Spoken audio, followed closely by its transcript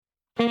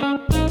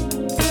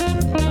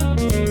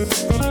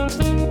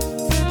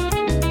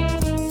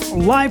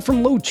Live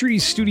from Low Tree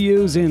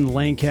Studios in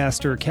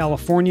Lancaster,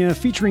 California,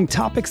 featuring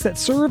topics that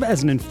serve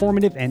as an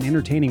informative and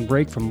entertaining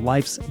break from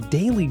life's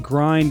daily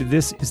grind.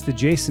 This is the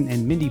Jason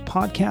and Mindy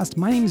podcast.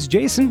 My name is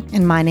Jason.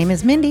 And my name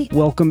is Mindy.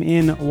 Welcome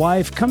in,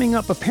 wife. Coming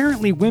up,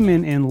 apparently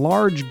women in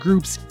large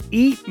groups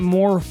eat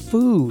more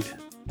food.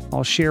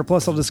 I'll share,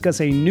 plus I'll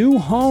discuss a new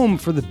home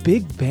for the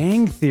Big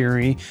Bang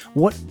Theory,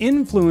 what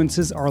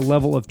influences our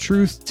level of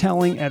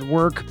truth-telling at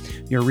work,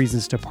 your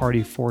reasons to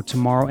party for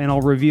tomorrow, and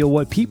I'll reveal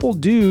what people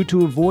do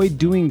to avoid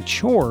doing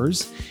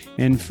chores,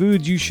 and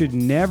foods you should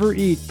never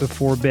eat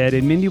before bed,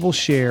 and Mindy will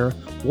share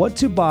what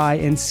to buy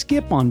and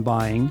skip on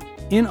buying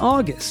in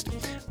August.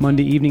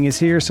 Monday evening is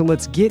here, so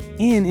let's get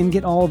in and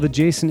get all of the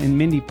Jason and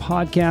Mindy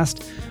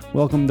podcast.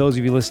 Welcome those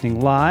of you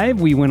listening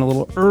live. We went a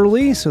little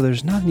early, so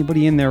there's not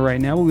anybody in there right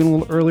now. We went a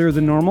little earlier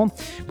than normal,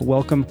 but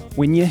welcome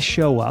when you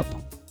show up.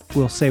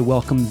 We'll say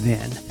welcome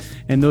then.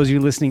 And those of you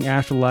listening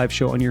after the live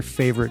show on your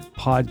favorite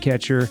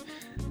podcatcher.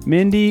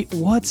 Mindy,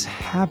 what's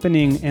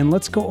happening? And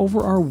let's go over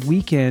our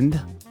weekend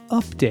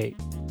update.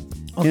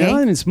 Okay.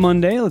 And it's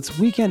Monday. Let's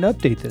weekend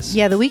update this.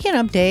 Yeah, the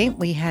weekend update,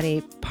 we had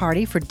a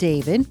party for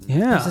David.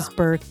 Yeah. It was his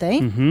birthday.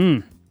 Mm-hmm.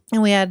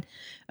 And we had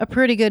a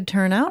pretty good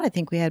turnout. I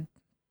think we had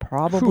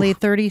probably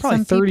 30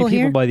 some 30 people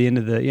here. by the end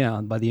of it.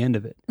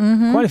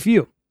 Mm-hmm. Quite a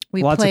few.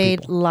 We Lots played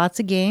of people. lots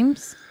of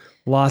games.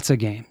 Lots of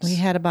games. We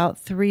had about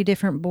 3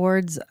 different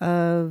boards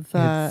of... We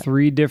had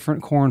 3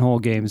 different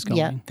cornhole games going.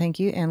 Yeah, thank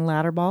you. And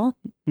ladder ball.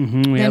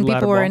 Mm-hmm. We had And ladder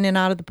people were ball. in and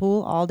out of the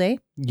pool all day.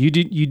 You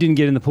didn't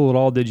get in the pool at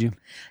all, did you?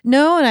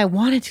 No, and I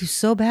wanted to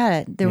so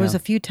bad. There was Yeah. a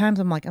few times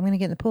I'm like, I'm going to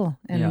get in the pool.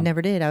 And Yeah.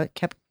 never did. I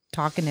kept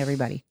talking to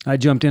everybody. I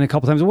jumped in a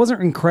couple times. It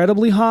wasn't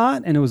incredibly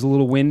hot, and it was a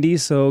little windy,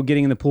 so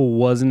getting in the pool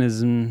wasn't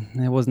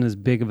as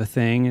big of a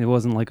thing. It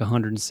wasn't like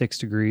 106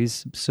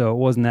 degrees, so it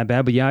wasn't that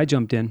bad. But yeah, I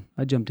jumped in.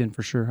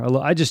 For sure.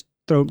 I just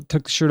took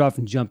the shirt off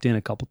and jumped in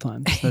a couple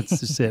times. That's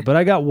just it. But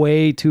I got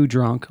way too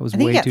drunk. I I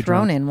think way you got too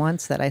thrown drunk. in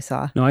once that I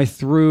saw. No, I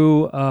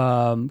threw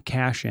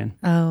Cash in.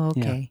 Oh,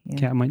 okay.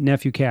 Yeah. My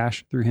nephew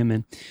Cash threw him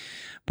in.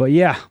 But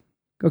yeah,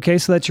 okay.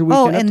 So that's your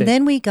Oh, weekend and update.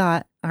 then we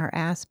got our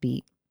ass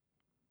beat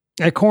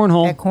At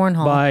cornhole. at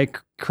cornhole. By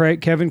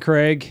Kevin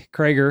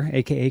Krager,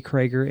 aka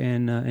Krager,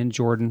 and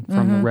Jordan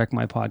from the Wreck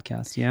My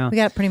podcast. Yeah, We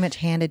got it pretty much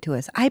handed to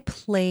us. I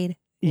played.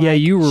 yeah,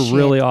 like you were shit.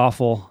 really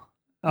awful.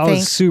 I was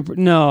Thanks. super.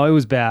 No, it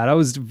was bad. I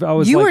was You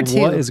like, were too.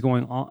 what is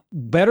going on?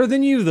 Better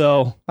than you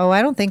though. Oh,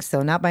 I don't think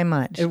so. Not by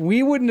much.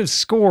 We wouldn't have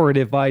scored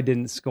if I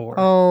didn't score.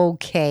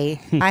 Okay.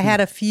 I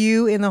had a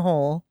few in the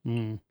hole.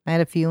 Mm. I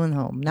had a few in the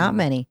hole. Not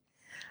many.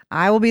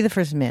 I will be the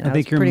first to admit. I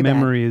think was your pretty bad.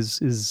 memory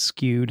is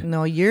skewed.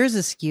 No, yours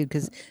is skewed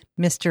because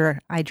Mr.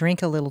 I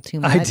drink a little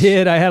too much. I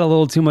did. I had a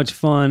little too much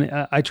fun.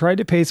 I tried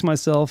to pace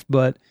myself,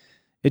 but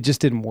it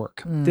just didn't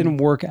work. Didn't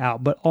work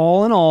out. But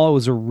all in all, it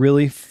was a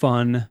really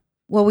fun.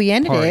 Well, we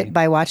ended Party. it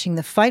by watching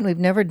the fight. We've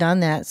never done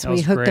that. So That we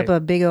was hooked great. up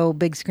a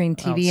big screen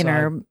TV in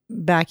our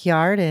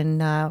backyard and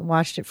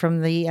watched it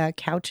from the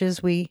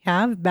couches we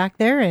have back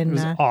there. It And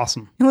was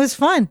awesome. it was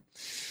fun.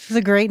 It was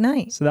a great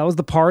night. So that was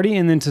the party.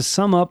 And then to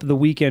sum up the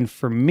weekend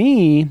for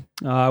me,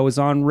 I was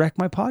on Wreck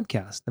My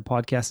Podcast. The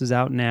podcast is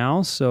out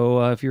now.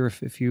 So if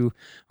you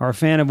are a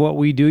fan of what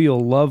we do,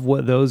 you'll love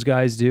what those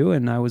guys do.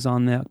 And I was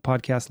on that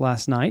podcast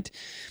last night.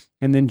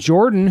 And then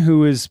Jordan,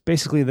 who is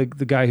basically the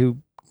guy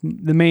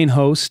the main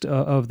host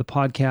of the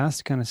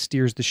podcast, kind of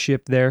steers the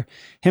ship there.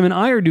 Him and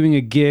I are doing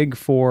a gig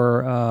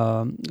for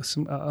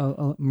some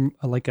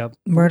like a what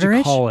would you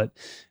Murderish? call it?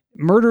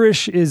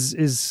 Murderish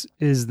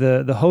is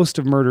the host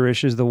of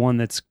Murderish is the one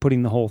that's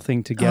putting the whole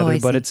thing together. I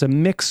But see. it's a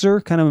mixer,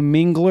 kind of a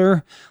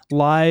mingler,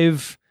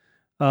 live.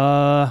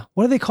 What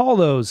do they call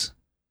those?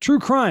 True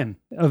crime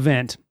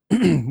event.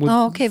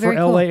 Okay, very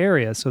for cool. LA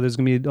area. So there's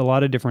going to be a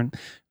lot of different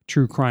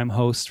true crime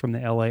hosts from the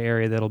LA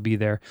area that'll be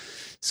there.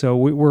 So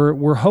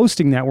we're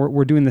hosting that.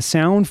 We're doing the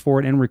sound for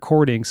it and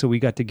recording. So we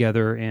got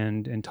together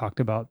and talked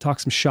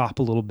some shop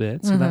a little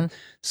bit. So that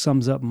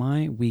sums up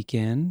my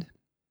weekend.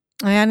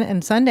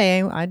 And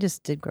Sunday, I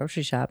just did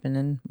grocery shopping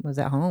and was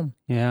at home.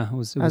 Yeah, it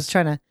was I was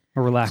trying to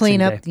a relaxing clean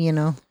day.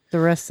 up, the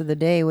rest of the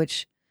day,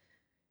 which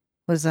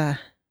was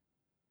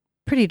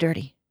pretty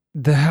dirty.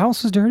 The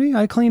house was dirty.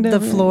 I cleaned it. The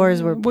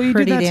floors were you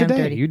pretty did that damn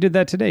today. dirty. You did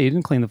that today. You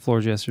didn't clean the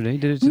floors yesterday. You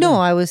did it today. No,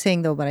 I was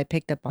saying though, but I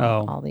picked up on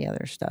Oh. all the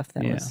other stuff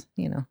that Yeah. was,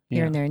 here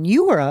Yeah. and there. And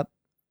you were up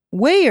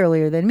way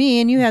earlier than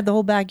me, and you had the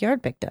whole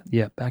backyard picked up.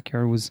 Yeah,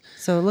 backyard was.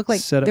 So it looked like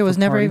Set up there was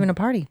for never party. even a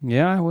party.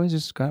 Yeah, I was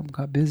just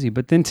got busy.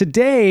 But then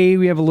today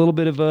we have a little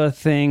bit of a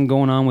thing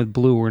going on with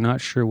Blue. We're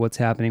not sure what's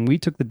happening. We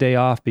took the day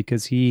off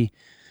because he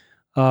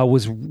it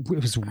was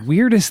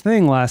weirdest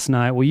thing last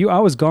night. Well, I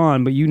was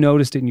gone, but you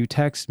noticed it and you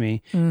texted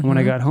me. And when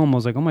I got home, I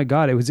was like, oh my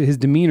God, his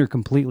demeanor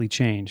completely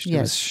changed. It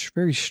was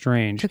very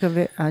strange. Took a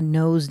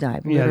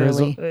nosedive, Yeah,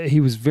 literally.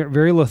 he was very,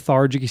 very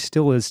lethargic. He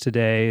still is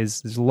today.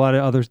 There's a lot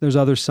of there's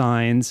other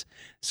signs.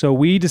 So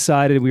we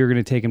decided we were going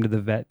to take him to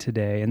the vet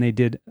today, and they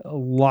did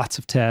lots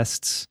of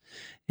tests.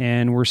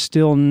 And we're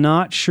still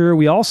not sure.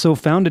 We also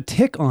found a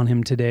tick on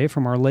him today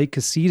from our Lake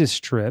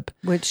Casitas trip.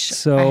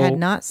 Which I had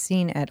not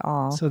seen at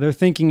all. So they're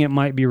thinking it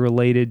might be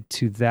related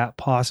to that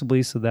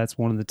possibly. So that's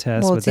one of the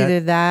tests. Well, it's either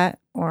that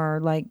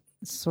or like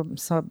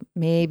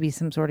maybe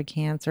some sort of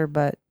cancer,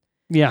 but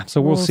yeah,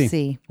 so we'll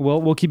see.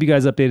 We'll keep you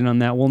guys updated on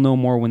that. We'll know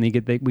more when we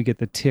get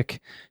the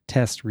tick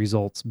test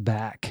results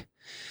back.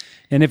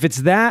 And if it's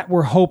that,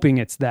 we're hoping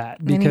it's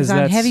that. Because and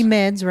he's on heavy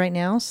meds right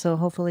now, so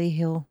hopefully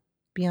he'll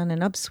be on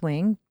an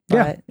upswing.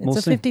 But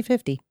it's a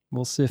 50-50.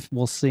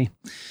 We'll see.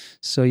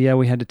 So yeah,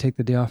 we had to take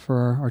the day off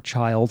for our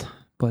child.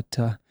 But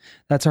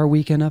that's our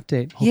weekend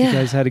update. Hope you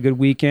guys had a good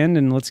weekend,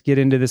 and let's get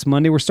into this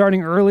Monday. We're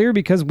starting earlier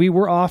because we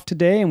were off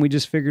today, and we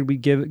just figured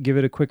we'd give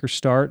it a quicker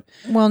start.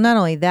 Well, not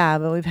only that,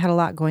 but we've had a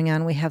lot going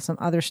on. We have some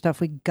other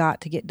stuff we got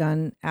to get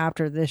done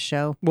after this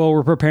show. Well,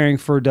 we're preparing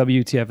for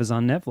WTF is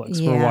on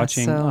Netflix. We're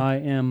watching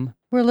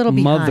We're a little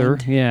Mother.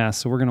 behind. Yeah,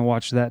 so we're going to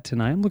watch that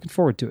tonight. I'm looking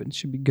forward to it. It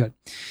should be good.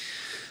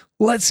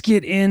 Let's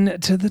get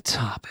into the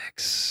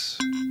topics.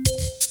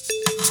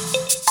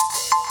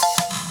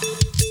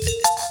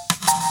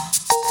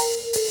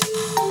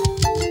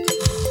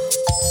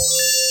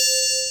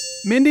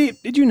 Mindy,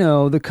 did you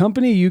know the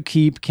company you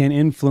keep can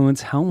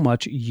influence how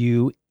much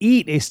you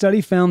eat? A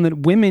study found that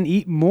women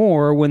eat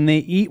more when they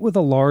eat with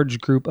a large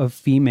group of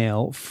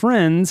female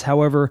friends.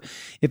 However,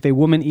 if a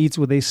woman eats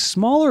with a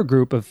smaller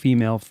group of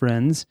female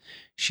friends,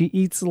 she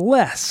eats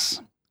less.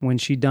 When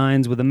she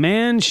dines with a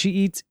man, she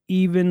eats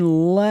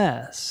even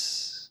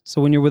less. So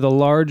when you're with a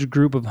large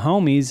group of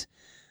homies,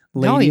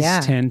 ladies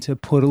tend to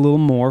put a little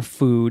more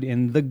food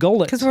in the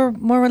gullet. Because we're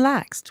more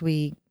relaxed.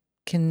 We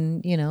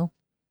can,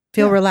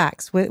 feel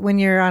relaxed. When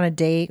you're on a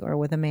date or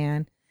with a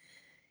man,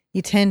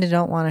 you tend to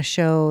don't want to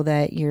show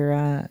that you're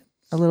a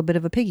little bit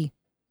of a piggy.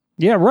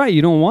 Yeah, right.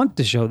 You don't want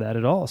to show that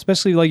at all,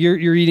 especially like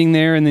you're eating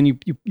there and then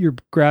you're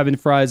grabbing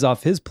fries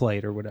off his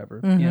plate or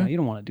whatever. Mm-hmm. You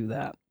don't want to do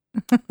that.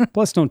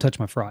 Plus, don't touch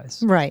my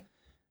fries. Right.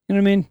 You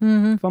know what I mean?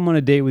 Mm-hmm. If I'm on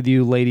a date with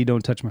you, lady,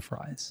 don't touch my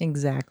fries.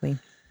 Exactly.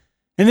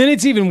 And then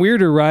it's even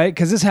weirder, right?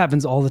 Because this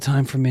happens all the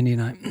time for Mindy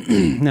and I.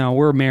 Now,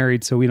 we're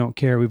married, so we don't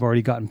care. We've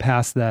already gotten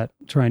past that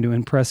trying to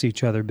impress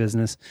each other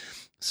business.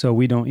 So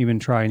we don't even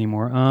try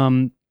anymore.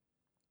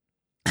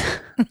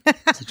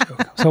 It's a joke.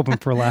 I was hoping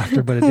for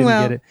laughter, but I didn't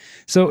get it.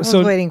 So I was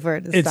waiting for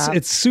it to stop.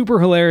 It's super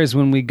hilarious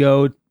when we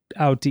go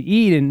out to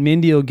eat and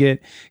Mindy will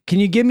get, can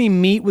you give me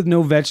meat with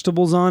no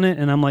vegetables on it?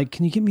 And I'm like,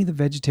 can you give me the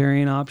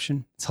vegetarian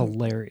option? It's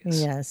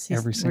hilarious. Yes.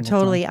 Every single we're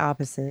totally time.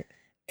 opposite.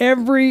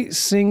 Every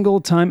single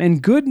time.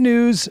 And good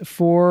news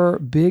for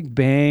Big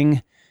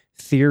Bang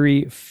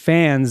Theory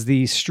fans.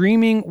 The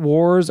streaming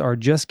wars are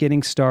just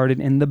getting started,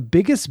 and the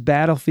biggest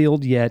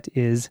battlefield yet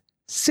is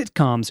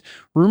sitcoms.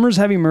 Rumors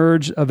have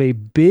emerged of a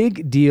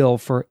big deal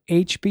for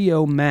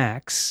HBO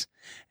Max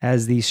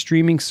as the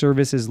streaming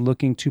service is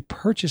looking to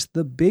purchase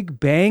The Big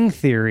Bang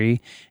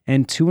Theory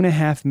and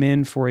 2.5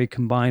 Men for a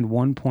combined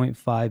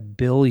 $1.5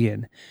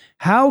 billion.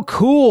 How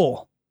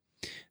cool!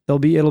 It'll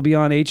be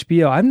on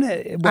HBO. I've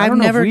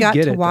never got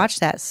to watch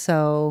that,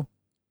 so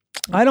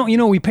I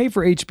don't. We pay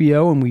for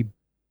HBO and we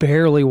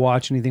barely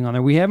watch anything on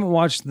there. We haven't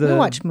watched we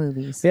watch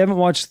movies. We haven't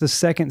watched the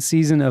second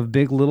season of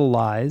Big Little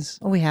Lies.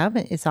 Oh, we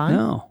haven't. It's on.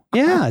 No.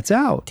 Yeah, it's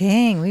out.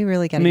 Dang, we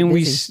really got.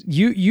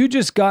 You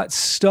just got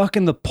stuck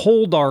in the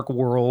Poldark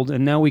world,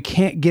 and now we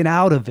can't get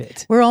out of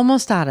it. We're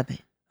almost out of it.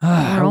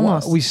 We're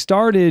almost. We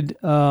started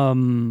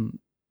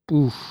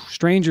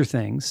Stranger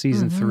Things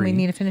season 3. We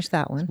need to finish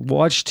that one.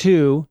 Watch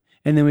 2,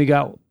 and then we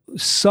got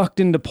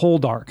sucked into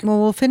Poldark. Well,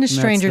 we'll finish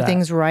Stranger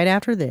Things right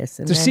after this,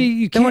 and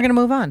then we're going to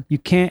move on. You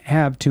can't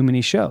have too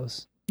many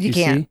shows. You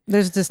can't. See?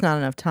 There's just not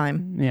enough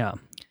time. Yeah.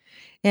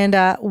 And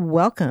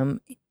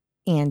welcome,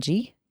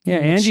 Angie. Yeah,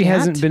 Angie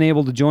hasn't been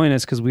able to join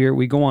us because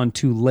we go on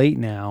too late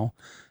now.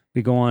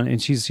 We go on,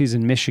 and she's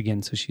in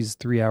Michigan, so she's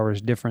 3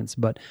 hours difference.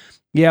 But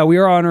yeah, we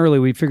are on early.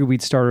 We figured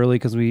we'd start early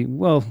because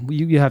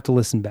you have to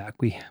listen back.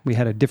 We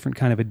had a different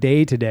kind of a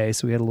day today,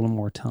 so we had a little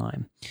more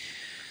time.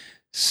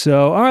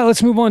 So, all right,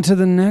 let's move on to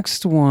the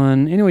next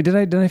one. Anyway,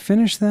 did I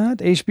finish that?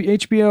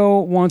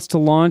 HBO wants to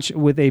launch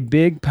with a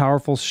big,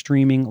 powerful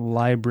streaming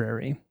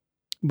library.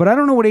 But I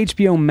don't know what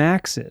HBO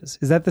Max is.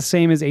 Is that the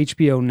same as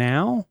HBO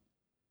Now?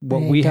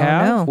 What we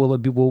have? Know.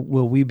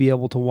 Will we be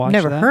able to watch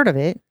that? Never heard of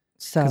it.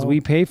 So because we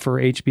pay for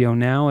HBO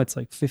Now, it's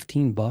like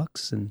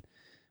 $15 and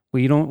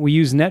we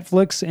use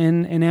Netflix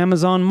and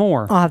Amazon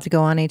more. I'll have to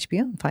go on HBO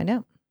and find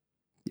out.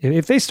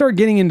 If they start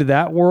getting into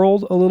that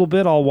world a little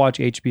bit, I'll watch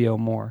HBO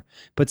more.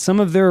 But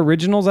some of their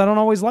originals, I don't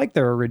always like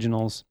their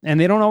originals. And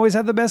they don't always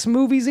have the best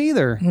movies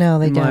either. No,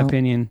 they don't. In my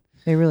opinion.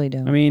 They really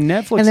don't. I mean,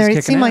 Netflix is kicking ass.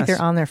 It seems like they're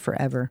on there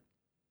forever.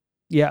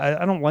 Yeah,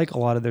 I don't like a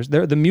lot of theirs.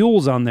 The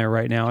Mule's on there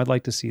right now. I'd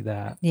like to see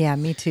that. Yeah,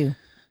 me too.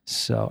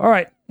 So, all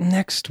right,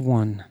 next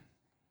one.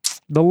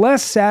 The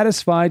less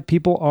satisfied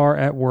people are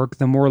at work,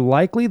 the more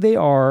likely they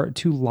are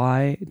to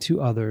lie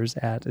to others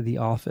at the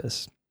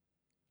office.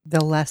 The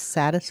less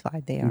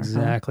satisfied they are.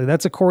 Exactly.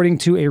 That's according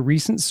to a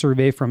recent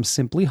survey from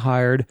Simply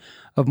Hired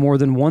of more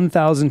than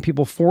 1,000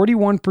 people.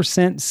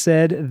 41%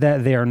 said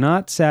that they are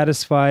not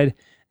satisfied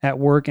at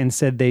work and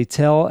said they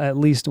tell at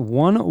least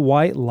one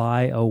white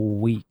lie a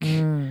week,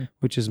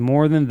 which is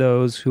more than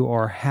those who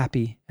are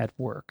happy at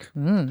work.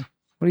 What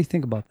do you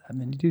think about that,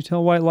 man? Do you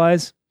tell white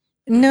lies?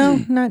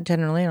 No, not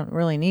generally. I don't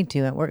really need to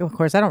at work. Of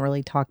course, I don't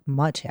really talk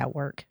much at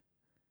work.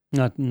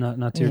 Not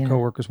to your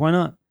coworkers. Why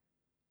not?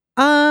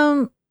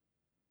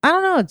 I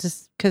don't know. It's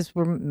just because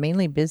we're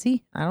mainly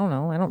busy. I don't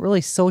know. I don't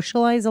really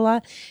socialize a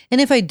lot.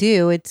 And if I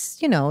do, it's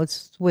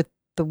with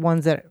the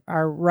ones that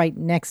are right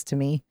next to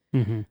me.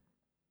 Mm-hmm.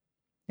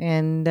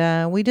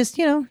 And we just,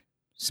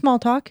 small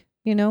talk,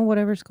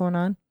 whatever's going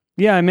on.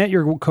 Yeah, I met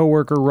your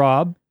coworker,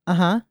 Rob.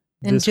 Uh-huh.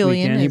 And this Jillian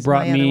weekend. He is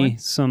brought my other me one.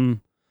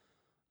 some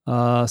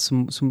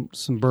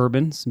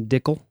bourbon, some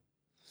Dickel.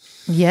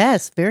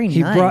 Yes, very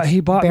nice.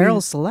 He bought Barrel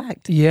me,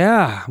 Select.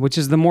 Yeah, which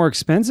is the more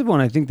expensive one.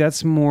 I think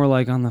that's more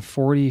like on the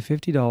 $40,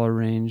 $50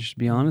 range, to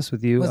be honest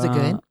with you. Was it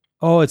good?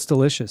 Oh, it's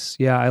delicious.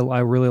 Yeah, I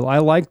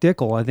like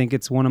Dickel. I think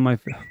it's one of my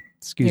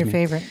Your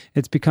favorite.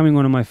 It's becoming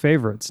one of my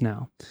favorites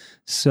now.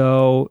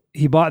 So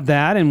he bought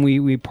that and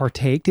we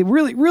partaked.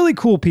 Really, really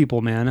cool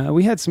people, man.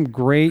 We had some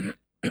great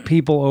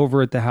people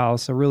over at the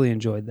house. I really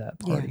enjoyed that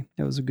party.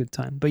 It was a good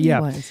time. But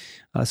yeah,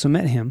 so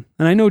met him.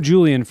 And I know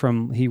Julian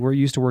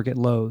used to work at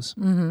Lowe's.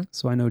 Mm-hmm.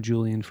 So I know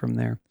Julian from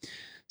there.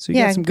 So you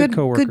got some good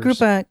coworkers. Good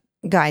group of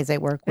guys I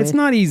work with. It's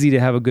not easy to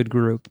have a good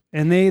group.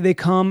 And they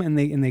come and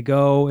they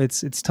go.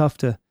 It's tough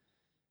to,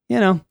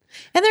 And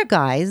they're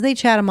guys. They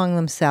chat among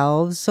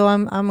themselves. So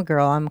I'm a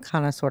girl. I'm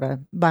kind of sort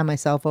of by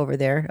myself over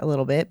there a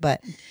little bit.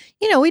 But,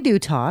 we do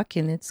talk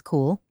and it's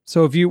cool.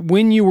 So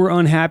when you were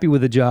unhappy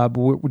with a job,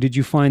 did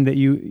you find that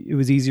it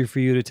was easier for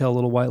you to tell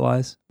little white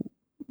lies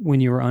when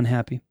you were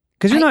unhappy?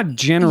 Because you're not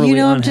generally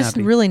unhappy. I'm just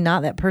really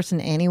not that person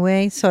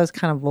anyway. So I was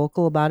kind of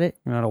vocal about it.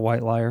 You're not a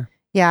white liar.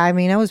 Yeah. I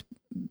mean, I was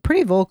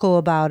pretty vocal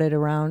about it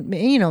around,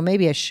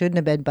 maybe I shouldn't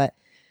have been, but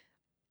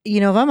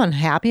if I'm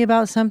unhappy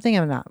about something,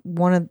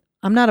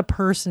 I'm not a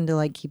person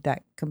to keep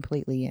that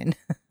completely in.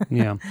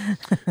 Yeah.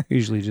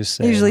 Usually just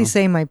say.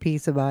 Say my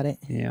piece about it.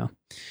 Yeah.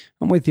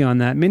 I'm with you on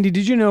that. Mindy,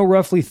 did you know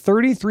roughly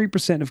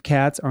 33% of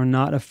cats are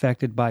not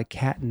affected by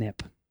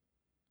catnip?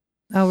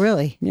 Oh,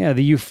 really? Yeah.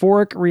 The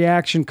euphoric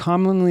reaction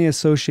commonly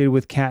associated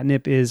with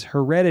catnip is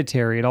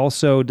hereditary. It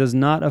also does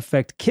not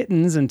affect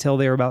kittens until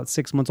they are about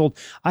 6 months old.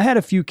 I had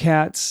a few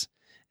cats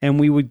and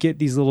we would get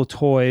these little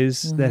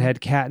toys that had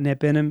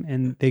catnip in them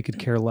and they could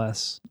care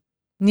less.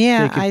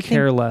 Yeah. They could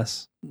care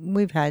less.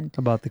 We've had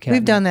about the catnip.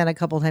 We've done that a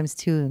couple times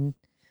too, and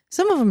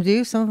some of them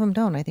do, some of them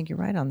don't. I think you're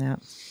right on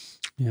that.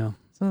 Yeah,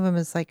 some of them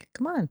is like,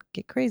 come on,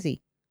 get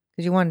crazy,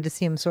 because you wanted to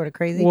see them sort of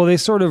crazy. Well, they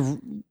sort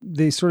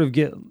of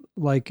get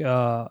like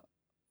not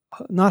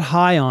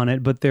high on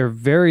it, but they're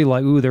very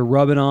they're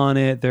rubbing on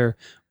it. They're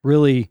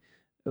really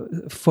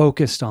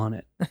focused on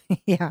it.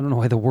 Yeah, I don't know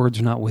why the words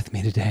are not with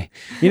me today.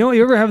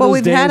 You ever have those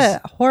days? We've had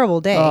a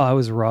horrible day. Oh, it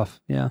was rough.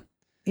 Yeah.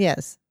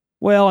 Yes.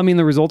 Well, I mean,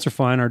 the results are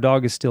fine. Our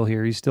dog is still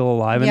here. He's still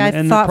alive. Yeah,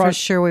 I thought for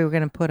sure we were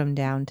going to put him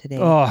down today.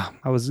 Oh,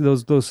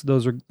 those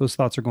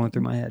thoughts are going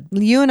through my head.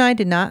 You and I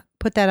did not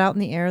put that out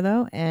in the air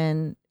though,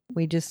 and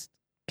we just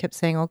kept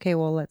saying, "Okay,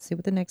 well, let's see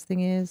what the next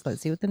thing is.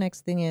 Let's see what the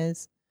next thing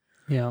is."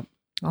 Yeah,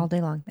 all day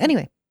long.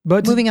 Anyway,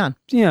 but moving on.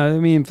 Yeah, I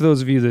mean, for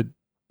those of you that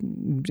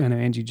I know,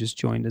 Angie just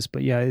joined us,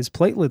 but yeah, he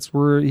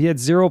had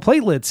 0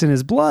 platelets in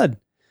his blood.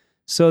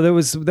 So there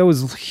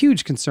was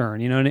huge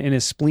concern, and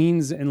his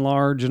spleen's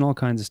enlarged and all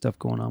kinds of stuff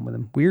going on with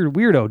him.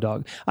 Weirdo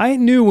dog. I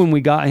knew when we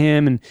got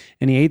him and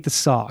he ate the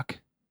sock.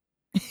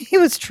 He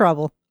was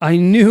trouble. I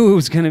knew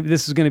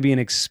this was gonna be an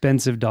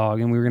expensive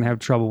dog and we were gonna have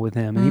trouble with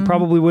him. And he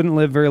probably wouldn't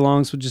live very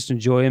long, so just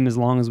enjoy him as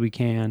long as we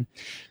can.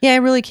 Yeah, I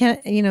really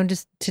can't,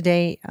 just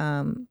today,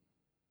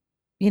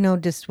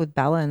 just with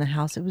Bella in the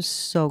house, it was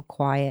so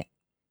quiet.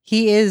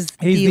 He's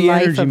the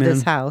life energy, of man.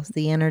 This house,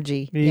 the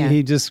energy.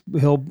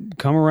 He'll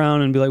come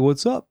around and be like,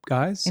 "What's up,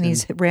 guys?" And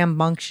he's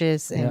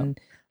rambunctious and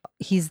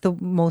he's the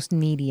most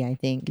needy, I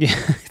think. Yeah,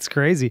 it's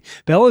crazy.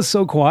 Bella's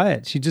so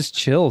quiet. She just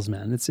chills,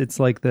 man. It's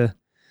like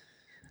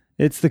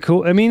it's the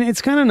cool. I mean,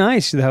 it's kind of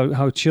nice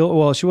how chill.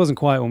 Well, she wasn't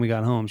quiet when we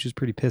got home. She was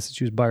pretty pissed that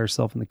she was by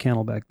herself in the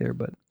kennel back there,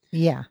 but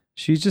yeah,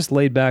 she's just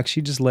laid back.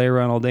 She just lay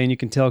around all day, and you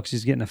can tell because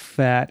she's getting a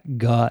fat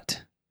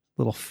gut,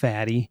 little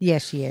fatty.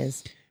 Yes, she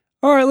is.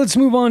 All right, let's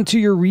move on to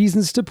your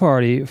reasons to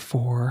party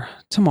for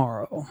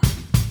tomorrow.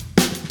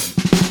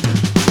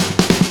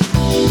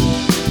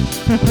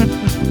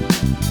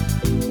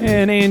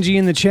 And Angie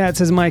in the chat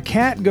says, my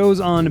cat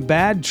goes on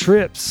bad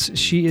trips.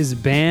 She is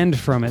banned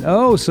from it.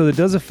 Oh, so that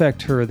does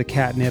affect her. The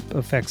catnip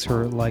affects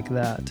her like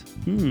that.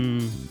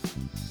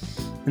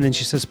 And then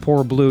she says,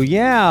 poor Blue.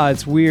 Yeah,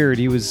 it's weird.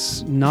 He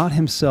was not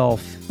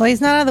himself. Well,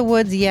 he's not out of the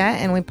woods yet,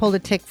 and we pulled a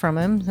tick from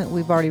him.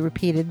 We've already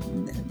repeated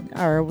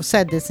or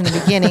said this in the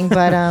beginning,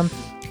 but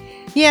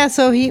yeah,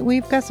 so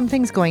we've got some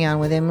things going on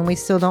with him, and we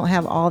still don't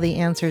have all the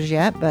answers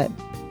yet, but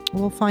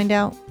we'll find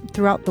out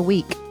throughout the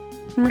week.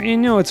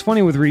 And it's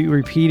funny with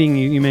repeating.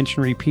 You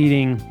mentioned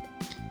repeating.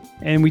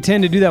 And we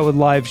tend to do that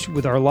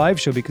with our live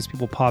show because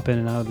people pop in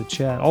and out of the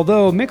chat.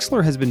 Although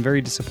Mixler has been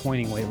very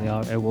disappointing lately,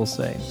 I will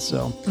say.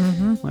 So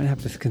might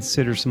have to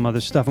consider some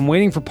other stuff. I'm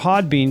waiting for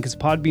Podbean because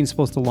Podbean's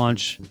supposed to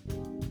launch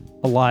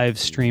a live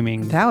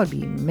streaming. That would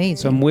be amazing.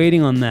 So I'm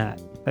waiting on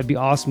that. That'd be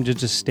awesome to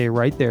just stay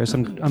right there. So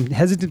I'm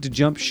hesitant to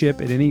jump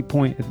ship at any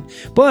point.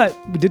 But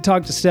we did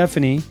talk to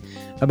Stephanie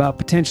about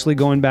potentially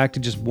going back to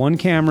just one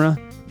camera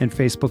and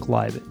Facebook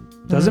Live it.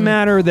 Doesn't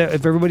matter that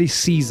if everybody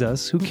sees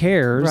us, who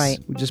cares? Right.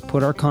 We just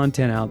put our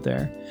content out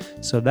there.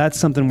 So that's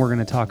something we're going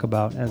to talk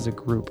about as a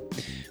group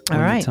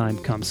when the time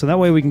comes. So that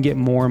way we can get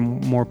more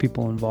and more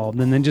people involved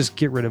and then just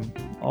get rid of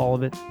all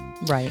of it.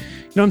 Right. You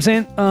know what I'm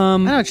saying? I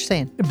know what you're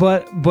saying.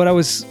 But I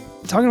was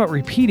talking about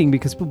repeating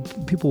because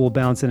people will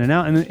bounce in and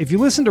out. And if you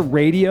listen to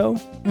radio,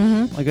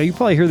 like you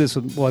probably hear this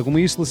with, like when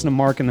we used to listen to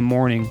Mark in the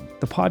morning,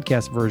 the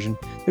podcast version,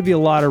 there'd be a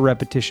lot of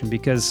repetition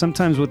because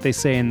sometimes what they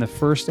say in the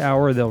first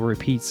hour, they'll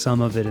repeat some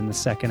of it in the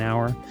second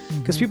hour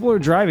because people are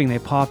driving, they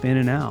pop in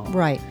and out.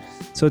 Right.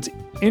 So it's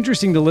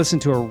interesting to listen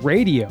to a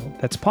radio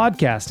that's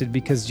podcasted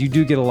because you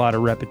do get a lot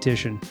of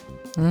repetition.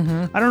 I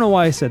don't know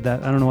why I said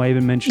that. I don't know why I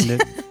even mentioned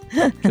it.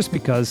 Just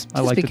because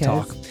I like to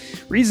talk.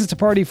 Reasons to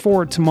party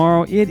for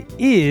tomorrow. It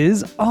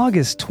is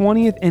August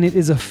 20th, and it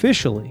is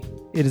officially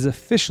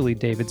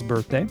David's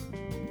birthday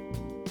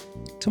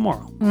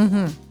tomorrow.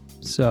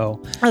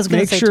 So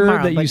make sure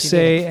tomorrow, that you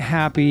say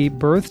happy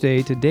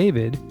birthday to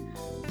David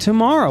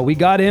tomorrow. We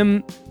got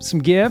him some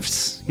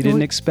gifts. He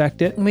didn't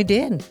expect it. We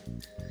did.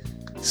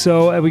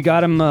 So we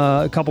got him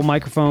a couple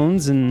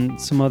microphones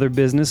and some other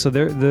business. So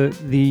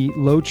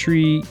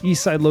the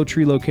East Side Low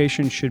Tree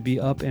location should be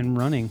up and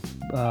running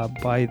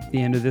by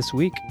the end of this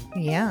week.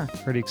 Yeah.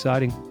 Pretty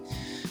exciting.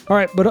 All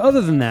right, but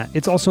other than that,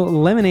 it's also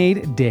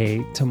Lemonade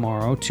Day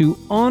tomorrow to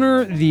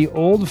honor the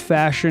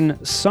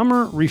old-fashioned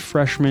summer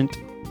refreshment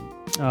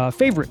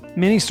favorite.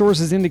 Many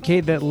sources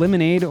indicate that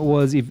lemonade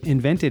was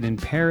invented in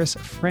Paris,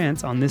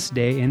 France on this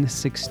day in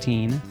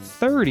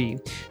 1630.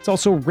 It's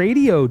also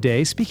Radio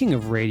Day. Speaking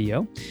of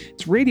radio,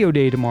 it's Radio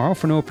Day tomorrow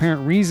for no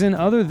apparent reason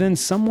other than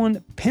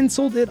someone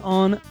penciled it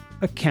on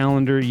a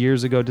calendar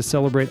years ago to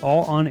celebrate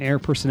all on-air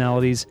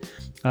personalities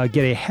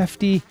get a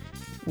hefty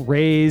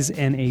raise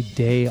and a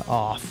day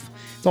off.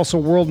 It's also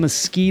World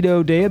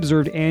Mosquito Day,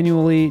 observed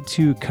annually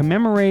to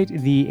commemorate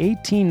the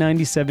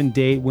 1897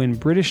 date when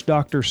British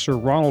doctor Sir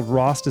Ronald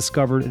Ross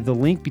discovered the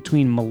link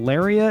between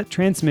malaria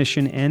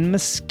transmission and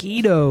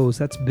mosquitoes.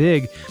 That's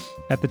big.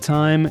 At the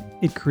time,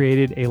 it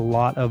created a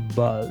lot of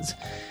buzz.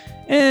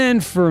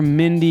 And for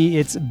Mindy,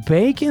 it's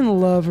Bacon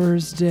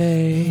Lovers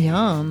Day.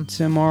 Yum.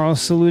 Tomorrow,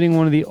 saluting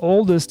one of the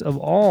oldest of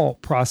all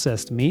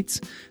processed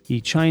meats.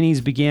 The Chinese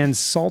began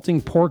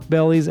salting pork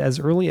bellies as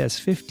early as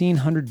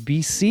 1500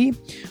 BC.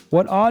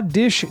 What odd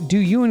dish do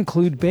you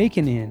include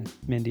bacon in,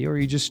 Mindy, or are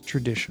you just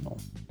traditional?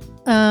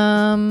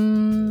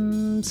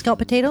 Scalloped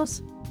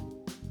potatoes.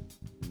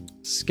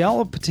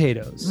 Scalloped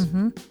potatoes.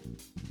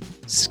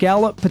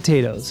 Scalloped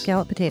potatoes.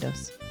 Scalloped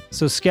potatoes.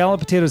 So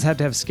scalloped potatoes have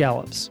to have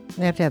scallops.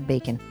 They have to have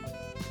bacon.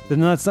 Then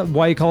that's not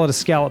why you call it a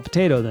scalloped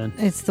potato then.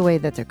 It's the way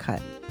that they're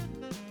cut.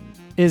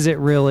 Is it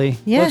really?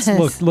 Yes.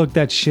 Let's look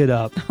that shit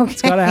up. Okay.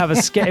 It's got to have a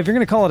if you're going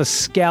to call it a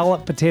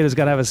scalloped potato, it's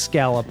got to have a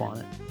scallop on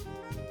it.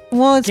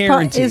 Well, it's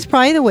Guaranteed.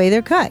 probably the way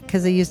they're cut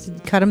because they used to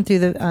cut them through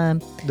the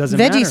Doesn't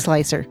veggie matter.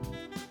 slicer.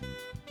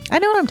 I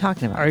know what I'm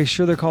talking about. Are you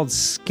sure they're called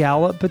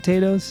scalloped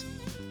potatoes?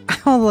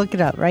 I'll look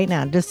it up right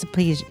now just to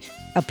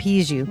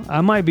appease you. I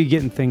might be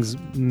getting things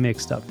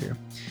mixed up here.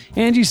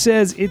 Angie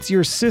says it's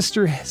your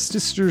sister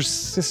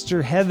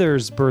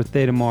Heather's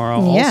birthday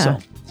tomorrow. Yeah. Also,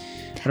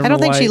 I don't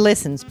think she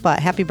listens,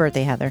 but happy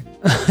birthday, Heather.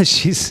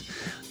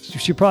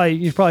 You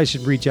probably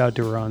should reach out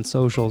to her on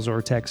socials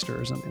or text her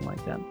or something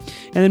like that.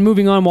 And then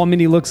moving on, while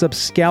Mindy looks up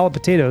scalloped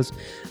potatoes,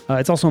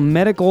 it's also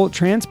Medical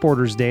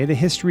Transporters Day. The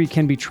history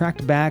can be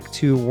tracked back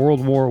to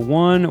World War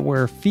I,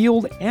 where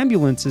field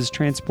ambulances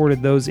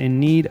transported those in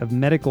need of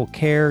medical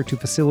care to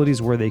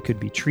facilities where they could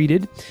be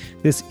treated.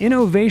 This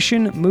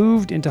innovation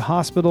moved into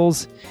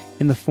hospitals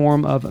in the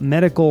form of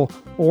medical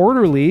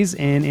orderlies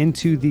and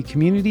into the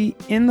community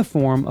in the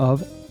form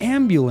of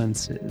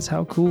ambulances.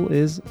 How cool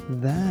is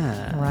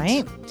that?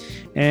 Right.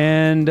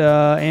 And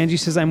Angie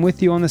says, I'm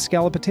with you on the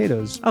scalloped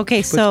potatoes.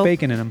 Okay, Puts so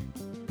bacon in them.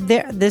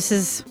 this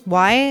is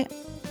why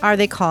are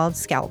they called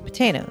scalloped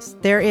potatoes?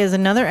 There is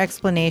another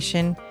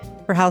explanation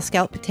for how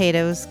scalloped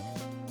potatoes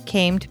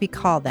came to be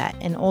called that.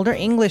 An older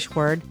English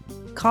word,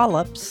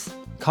 collops,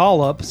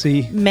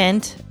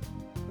 meant,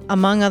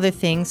 among other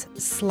things,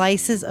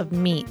 slices of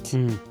meat.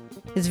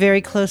 It's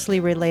very closely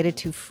related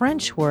to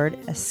French word,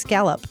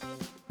 escalope.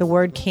 The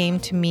word came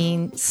to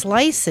mean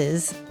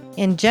slices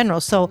in general.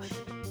 So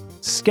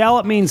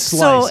scallop means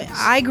slices. So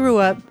I grew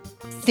up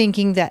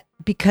thinking that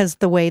because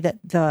the way that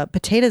the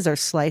potatoes are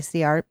sliced,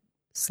 they are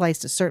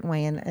sliced a certain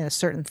way and a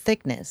certain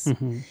thickness.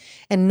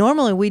 And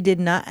normally we did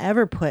not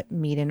ever put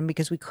meat in them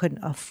because we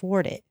couldn't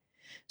afford it.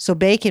 So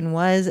bacon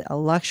was a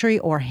luxury,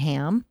 or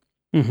ham.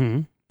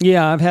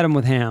 Yeah, I've had them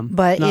with ham.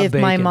 But not if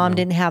my bacon, mom though.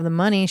 didn't have the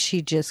money,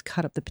 she just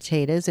cut up the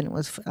potatoes, and it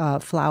was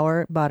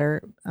flour,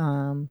 butter,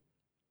 and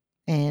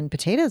and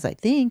potatoes, I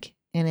think.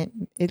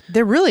 And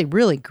they're really,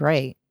 really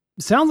great.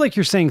 Sounds like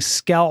you're saying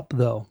scalp,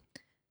 though.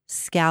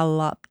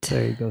 Scalloped.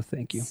 There you go.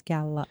 Thank you.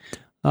 Scalloped.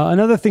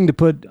 Another thing to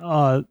put,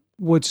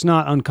 which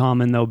not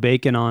uncommon, though,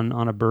 bacon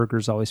on a burger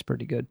is always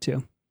pretty good,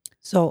 too.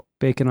 So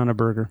bacon on a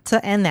burger.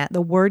 To end that,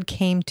 the word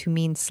came to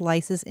mean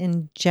slices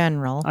in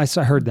general. I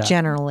heard that.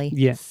 Generally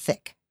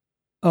thick.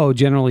 Oh,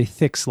 generally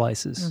thick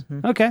slices.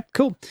 Mm-hmm. Okay,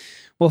 cool.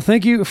 Well,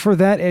 thank you for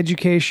that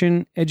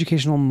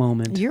educational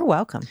moment. You're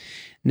welcome.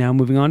 Now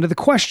moving on to the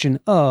question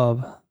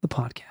of the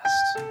podcast.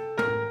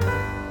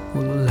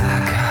 Well, I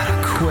got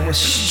a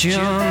question.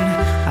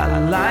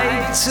 I'd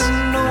like to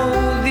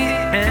know the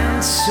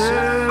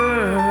answer.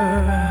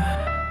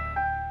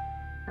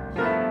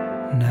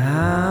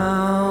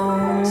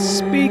 Now,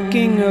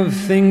 speaking of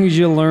things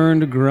you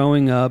learned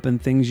growing up and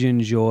things you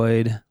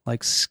enjoyed,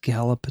 like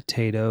scalloped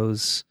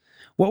potatoes,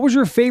 what was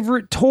your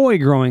favorite toy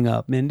growing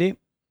up, Mindy?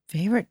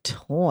 Favorite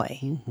toy?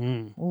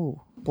 Mm-hmm.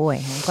 Oh, boy.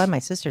 I'm glad my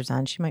sister's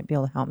on. She might be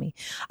able to help me.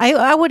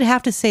 I would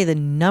have to say the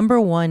number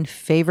one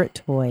favorite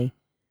toy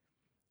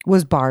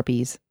was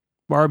Barbies.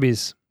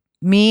 Barbies.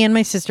 Me and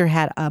my sister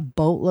had a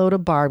boatload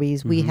of Barbies.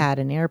 Mm-hmm. We had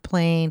an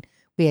airplane.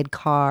 We had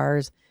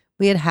cars.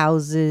 We had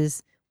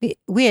houses.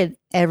 We had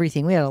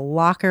everything. We had a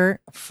locker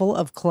full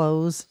of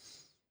clothes.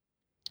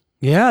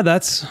 Yeah,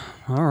 that's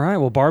all right.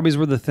 Well, Barbies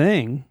were the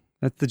thing.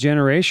 That's the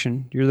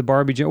generation. You're the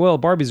Barbie. Well,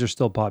 Barbies are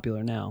still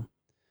popular now.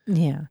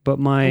 Yeah. But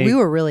we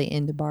were really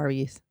into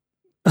Barbies.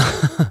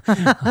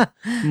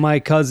 My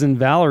cousin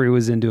Valerie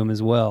was into them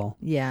as well.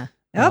 Yeah.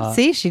 Oh,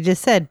 see, she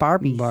just said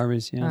Barbies.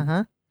 Barbies, yeah.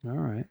 Uh-huh. All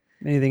right.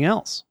 Anything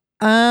else?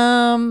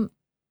 Probably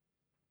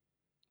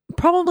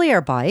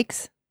our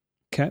bikes.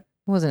 Okay. It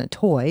wasn't a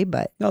toy,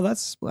 but no,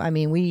 that's. I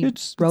mean, we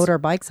rode our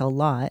bikes a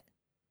lot.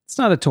 It's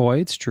not a toy.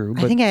 It's true.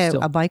 But I think I had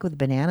a bike with a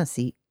banana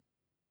seat.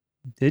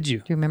 Did you?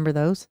 Do you remember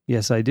those?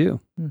 Yes, I do.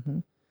 Mm-hmm.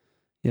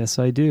 Yes,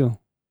 I do.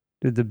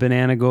 Did the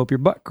banana go up your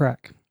butt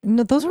crack?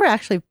 No, those were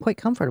actually quite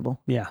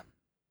comfortable. Yeah.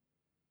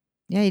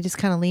 Yeah, you just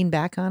kind of lean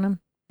back on them.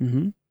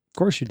 Mm-hmm. Of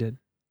course you did.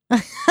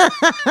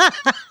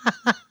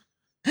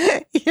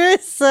 You're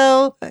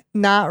so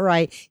not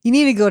right. You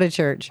need to go to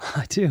church.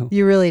 I do.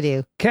 You really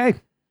do. Okay.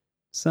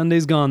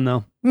 Sunday's gone,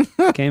 though.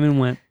 Came and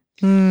went.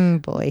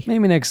 Boy.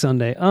 Maybe next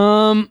Sunday.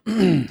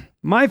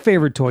 My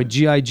favorite toy,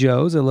 G.I.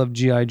 Joes. I love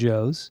G.I.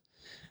 Joes.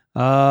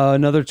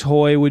 Another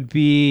toy would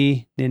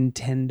be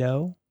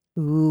Nintendo.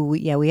 Ooh,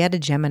 yeah, we had a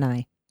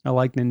Gemini. I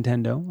like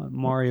Nintendo.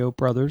 Mario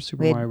Brothers,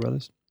 Super Mario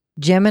Brothers.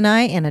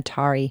 Gemini and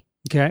Atari.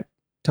 Okay.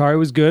 Atari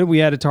was good. We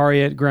had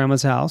Atari at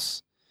Grandma's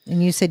house.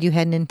 And you said you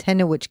had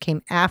Nintendo, which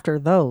came after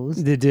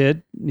those. They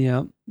did,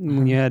 yeah.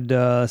 When you had,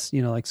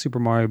 like Super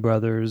Mario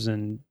Brothers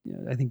and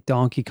I think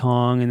Donkey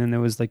Kong, and then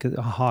there was like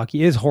a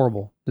hockey. It's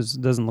horrible. It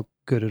doesn't look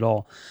good at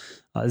all.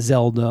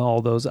 Zelda,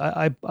 all those.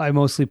 I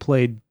mostly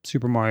played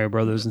Super Mario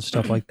Brothers and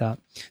stuff like that.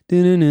 We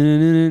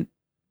had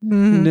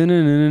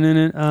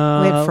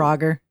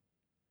Frogger.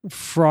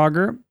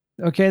 Frogger.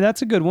 Okay,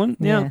 that's a good one.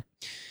 Yeah.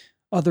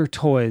 Other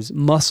toys.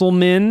 Muscle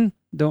Men.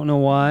 Don't know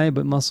why,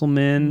 but Muscle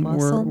Men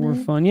were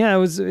fun. Yeah, it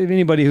was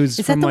anybody who's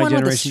from my generation. Is that the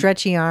one with the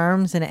stretchy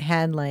arms and it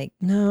had like...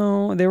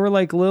 No, they were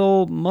like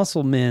little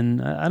muscle men.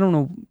 I don't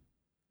know.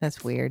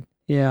 That's weird.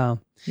 Yeah.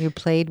 You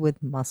played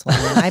with muscle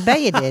men. I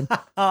bet you did.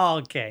 Oh,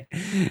 okay.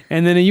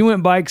 And then you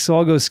went bike, so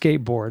I'll go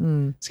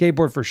skateboard.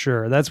 Skateboard for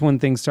sure. That's when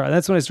things started.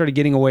 That's when I started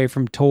getting away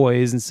from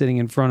toys and sitting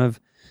in front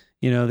of,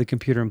 the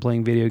computer and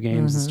playing video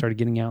games and started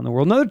getting out in the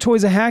world. Another toy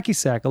is a hacky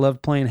sack. I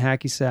love playing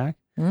hacky sack.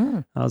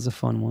 That was a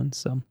fun one.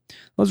 So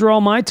those are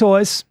all my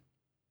toys.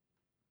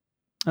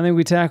 I think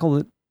we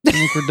tackled it. I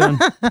think we're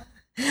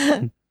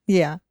done.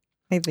 Yeah,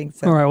 I think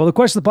so. All right. Well, the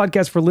question of the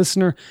podcast for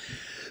listener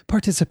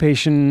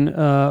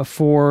participation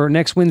for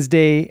next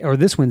Wednesday or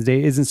this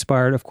Wednesday is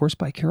inspired, of course,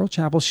 by Carol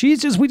Chappell.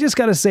 We just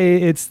got to say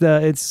it's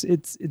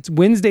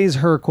Wednesday's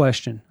her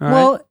question. All right?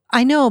 Well,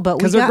 I know, but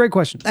because they're great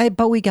questions.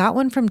 But we got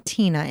one from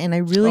Tina, and I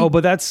really. Oh,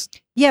 but that's.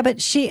 Yeah,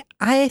 but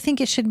I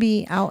think it should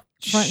be out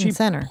front and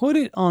center. She put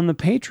it on the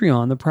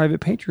Patreon, the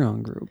private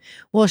Patreon group.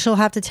 Well, she'll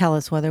have to tell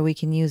us whether we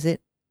can use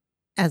it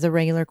as a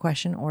regular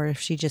question or if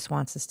she just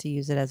wants us to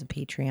use it as a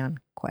Patreon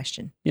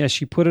question. Yeah,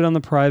 she put it on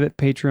the private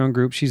Patreon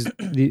group. She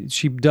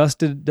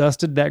dusted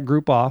that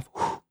group off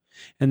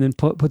and then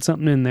put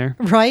something in there.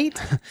 Right?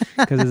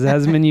 Because it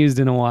hasn't been used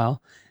in a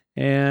while.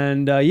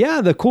 And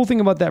the cool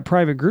thing about that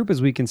private group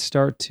is we can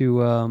start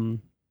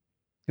to,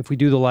 if we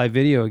do the live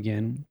video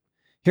again,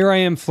 here I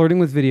am flirting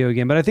with video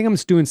again, but I think I'm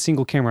just doing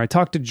single camera. I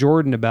talked to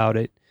Jordan about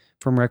it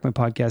from Wreck My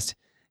Podcast.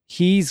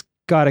 He's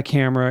got a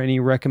camera and he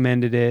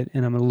recommended it,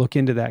 and I'm going to look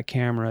into that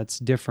camera. It's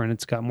different.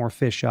 It's got more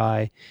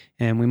fisheye,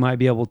 and we might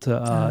be able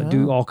to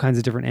do all kinds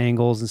of different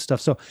angles and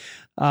stuff. So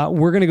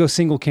we're going to go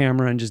single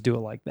camera and just do it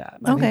like that.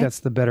 I think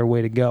that's the better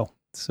way to go.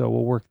 So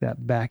we'll work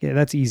that back.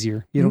 That's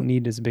easier. You don't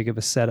need as big of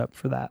a setup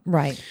for that.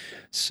 Right.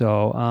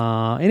 So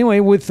anyway,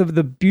 with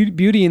the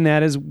beauty in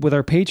that is with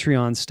our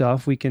Patreon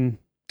stuff, we can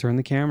turn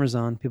the cameras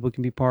on. People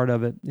can be part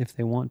of it if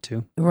they want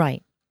to.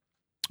 Right.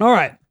 All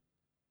right.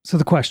 So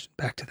the question,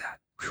 back to that.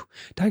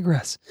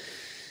 Digress.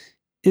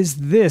 is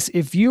this.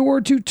 If you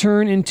were to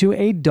turn into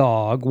a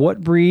dog,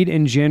 what breed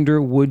and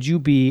gender would you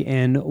be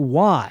and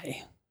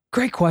why?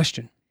 Great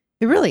question.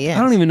 It really is.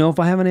 I don't even know if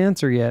I have an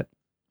answer yet.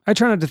 I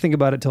try not to think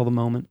about it till the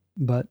moment,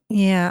 but...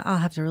 Yeah, I'll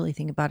have to really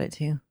think about it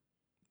too.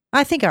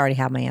 I think I already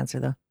have my answer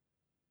though.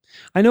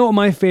 I know what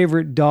my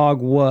favorite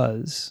dog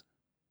was,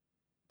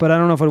 but I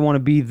don't know if I'd want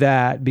to be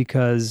that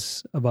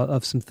because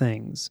of some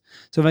things.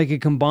 So if I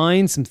could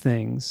combine some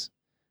things,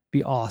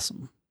 it'd be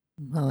awesome.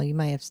 Well, you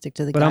might have to stick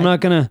to the But I'm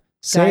not going to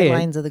say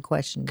guidelines of the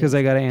question. Because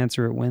I got to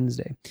answer it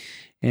Wednesday.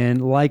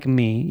 And like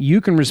me, you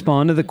can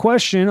respond to the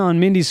question on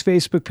Mindy's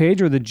Facebook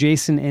page or the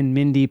Jason and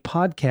Mindy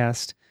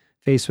podcast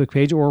Facebook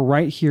page or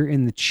right here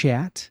in the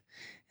chat.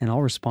 And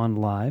I'll respond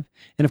live.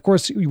 And of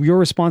course, your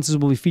responses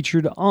will be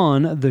featured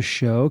on the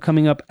show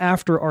coming up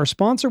after our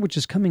sponsor, which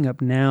is coming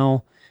up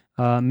now.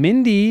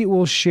 Mindy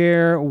will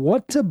share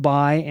what to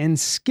buy and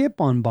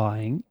skip on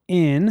buying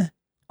in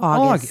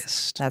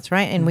August. That's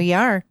right. And we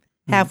are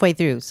halfway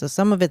through. So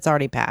some of it's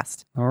already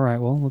passed. All right.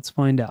 Well, let's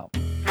find out.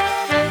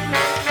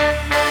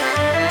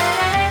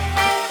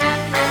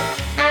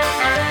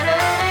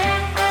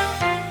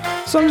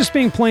 So I'm just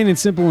being plain and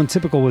simple and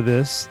typical with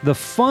this. The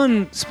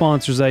fun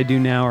sponsors I do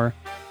now are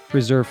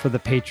reserved for the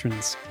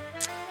patrons.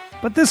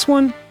 But this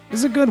one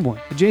is a good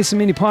one. The Jason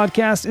Mindy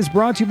podcast is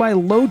brought to you by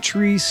Low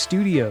Tree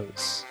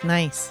Studios.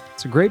 Nice.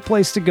 It's a great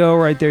place to go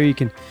right there. You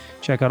can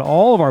check out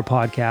all of our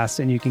podcasts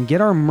and you can get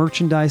our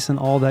merchandise and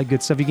all that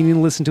good stuff. You can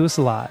even listen to us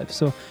live.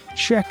 So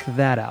check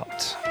that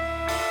out.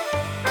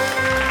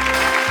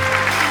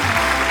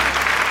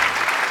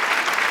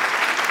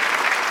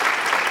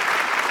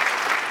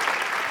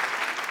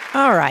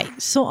 All right.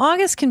 So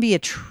August can be a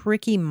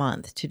tricky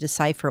month to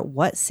decipher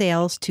what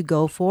sales to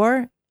go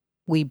for.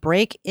 We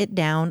break it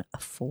down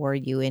for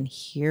you, and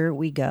here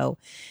we go.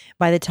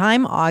 By the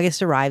time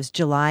August arrives,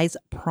 July's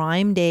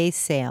Prime Day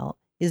sale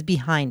is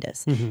behind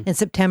us, and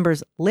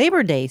September's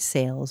Labor Day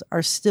sales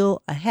are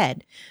still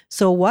ahead.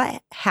 So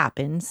what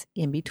happens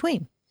in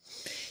between?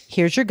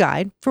 Here's your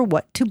guide for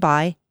what to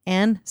buy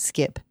and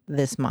skip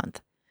this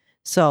month.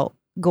 So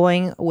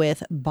going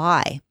with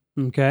buy.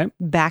 Okay.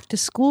 Back to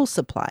school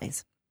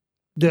supplies.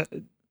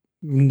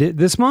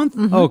 This month?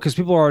 Oh, because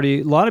a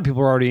lot of kids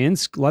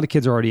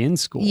are already in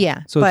school.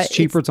 Yeah. So it's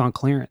cheaper. It's on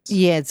clearance.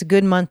 Yeah, it's a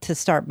good month to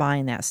start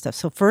buying that stuff.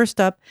 So first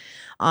up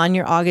on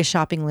your August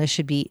shopping list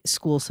should be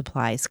school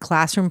supplies.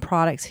 Classroom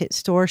products hit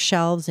store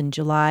shelves in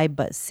July,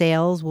 but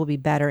sales will be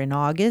better in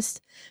August,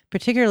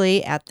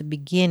 particularly at the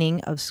beginning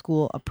of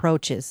school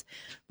approaches.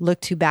 Look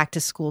to back to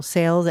school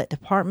sales at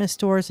department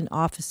stores and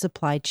office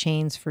supply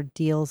chains for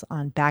deals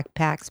on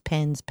backpacks,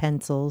 pens,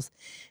 pencils,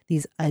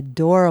 these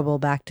adorable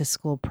back to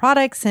school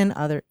products and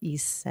other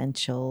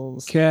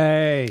essentials.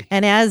 Okay.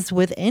 And as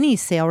with any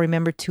sale,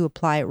 remember to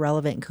apply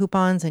relevant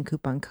coupons and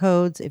coupon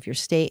codes. If your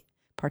state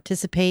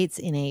participates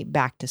in a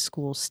back to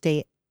school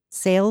state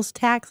sales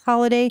tax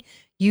holiday,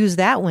 use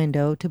that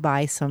window to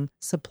buy some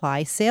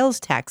supply sales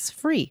tax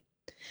free.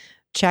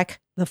 Check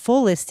the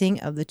full listing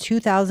of the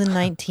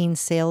 2019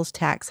 sales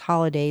tax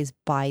holidays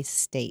by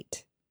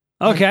state.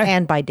 Okay.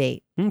 And by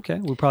date. Okay.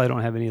 We probably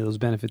don't have any of those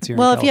benefits here.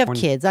 Well, in if you have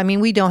California. kids, I mean,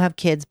 we don't have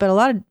kids, but a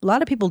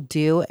lot of people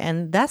do,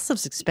 and that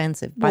stuff's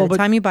expensive. By the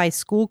time you buy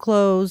school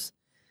clothes,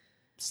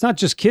 it's not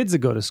just kids that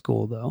go to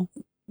school, though.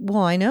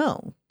 Well, I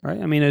know.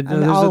 Right? I mean,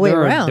 all the way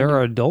around. There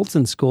are adults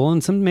in school,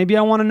 and maybe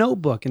I want a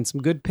notebook and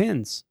some good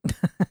pens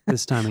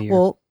this time of year.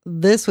 Well,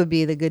 this would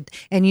be the good.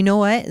 And you know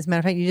what? As a matter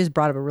of fact, you just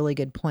brought up a really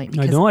good point.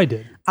 I know I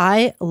did.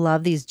 I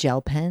love these gel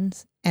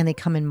pens, and they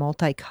come in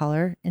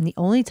multicolor. And the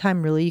only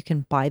time really you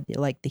can buy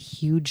the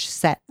huge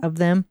set of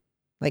them,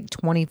 like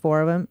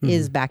 24 of them,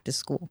 is back to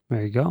school.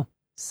 There you go.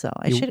 So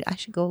I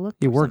should go look.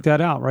 You worked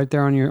that out right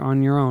there on your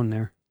own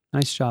there.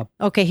 Nice job.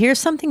 Okay, here's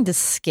something to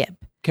skip.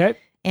 Okay.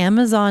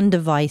 Amazon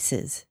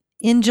devices.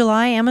 In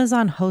July,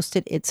 Amazon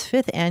hosted its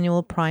 5th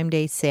annual Prime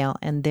Day sale,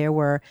 and there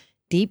were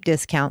deep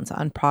discounts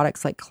on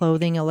products like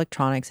clothing,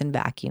 electronics, and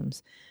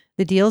vacuums.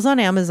 The deals on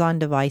Amazon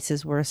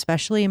devices were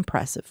especially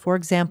impressive. For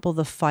example,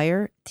 the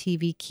Fire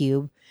TV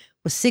Cube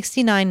was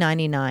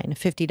 $69.99,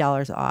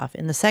 $50 off,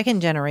 and the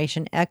second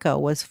generation Echo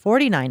was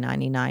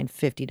 $49.99,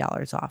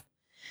 $50 off.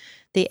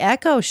 The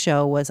Echo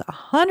Show was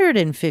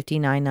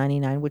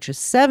 $159.99, which was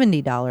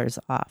 $70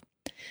 off.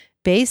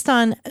 Based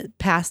on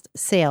past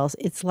sales,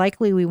 it's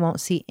likely we won't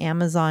see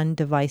Amazon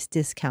device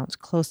discounts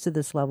close to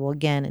this level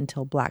again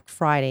until Black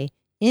Friday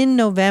in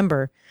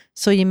November,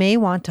 so you may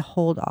want to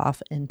hold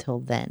off until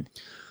then.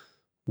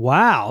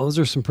 Wow, those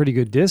are some pretty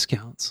good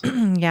discounts.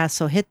 Yeah,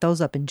 so hit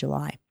those up in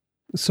July.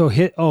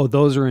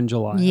 Those are in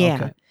July.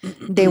 Yeah.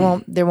 Okay.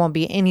 There won't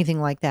be anything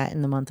like that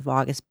in the month of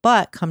August,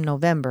 but come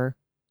November,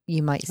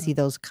 you might see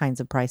those kinds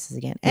of prices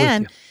again.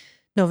 And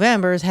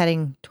November is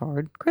heading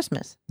toward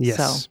Christmas. Yes.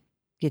 So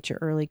get your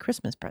early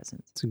Christmas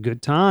presents. It's a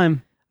good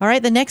time. All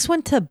right. The next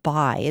one to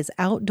buy is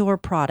outdoor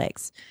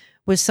products.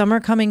 With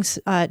summer coming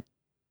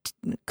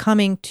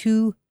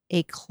to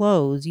a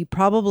close, you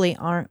probably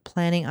aren't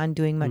planning on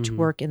doing much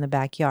work in the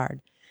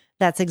backyard.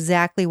 That's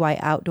exactly why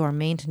outdoor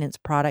maintenance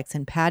products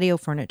and patio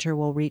furniture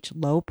will reach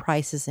low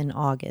prices in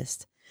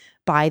August.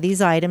 Buy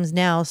these items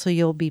now so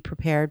you'll be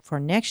prepared for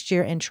next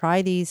year, and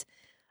try these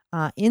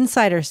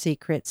insider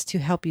secrets to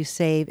help you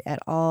save at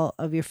all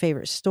of your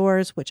favorite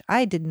stores, which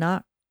I did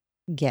not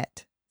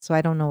get. So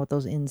I don't know what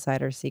those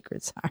insider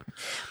secrets are.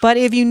 But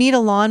if you need a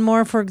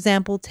lawnmower, for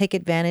example, take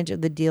advantage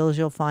of the deals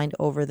you'll find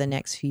over the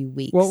next few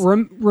weeks.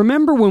 Well,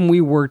 remember when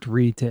we worked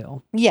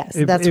retail? Yes,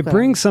 it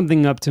brings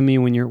something up to me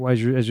when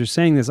as you're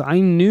saying this. I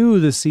knew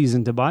the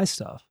season to buy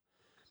stuff.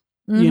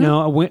 Mm-hmm. You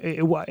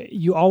know,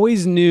 you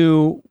always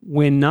knew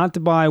when not to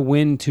buy,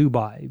 when to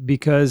buy,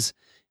 because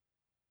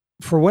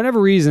for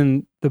whatever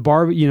reason,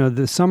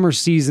 the summer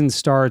season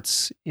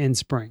starts in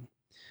spring.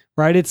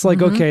 Right? It's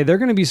like, okay, they're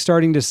going to be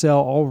starting to sell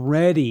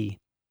already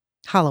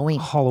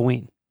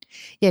Halloween.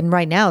 Yeah, and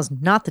right now is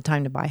not the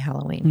time to buy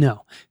Halloween.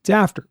 No, it's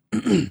after.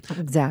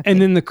 Exactly.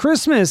 And then the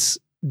Christmas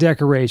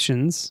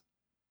decorations,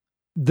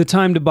 the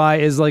time to buy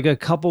is like a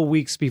couple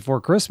weeks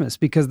before Christmas,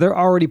 because they're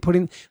already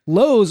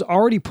Lowe's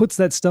already puts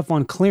that stuff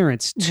on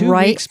clearance 2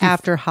 weeks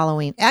after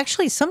Halloween.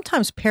 Actually,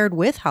 sometimes paired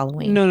with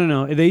Halloween.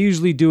 No. They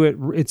usually do it.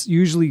 It's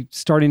usually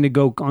starting to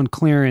go on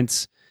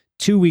clearance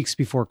 2 weeks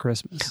before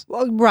Christmas.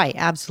 Well, right.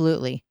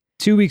 Absolutely.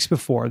 2 weeks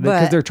before,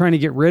 because they're trying to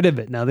get rid of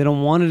it now. They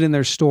don't want it in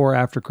their store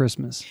after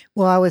Christmas.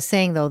 Well, I was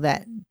saying, though,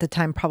 that the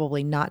time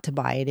probably not to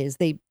buy it is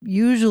they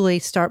usually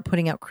start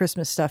putting out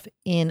Christmas stuff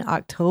in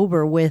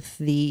October with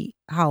the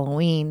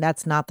Halloween.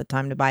 That's not the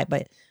time to buy it.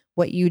 But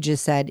what you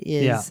just said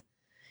is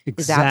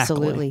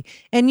absolutely.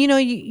 And, you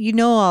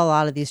know a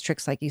lot of these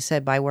tricks, like you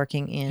said, by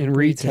working in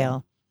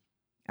retail.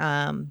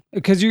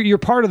 Because you're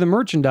part of the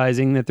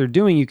merchandising that they're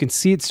doing. You can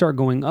see it start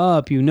going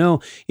up,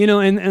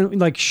 and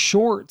like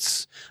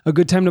shorts, a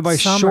good time to buy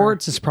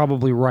shorts is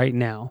probably right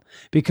now,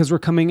 because we're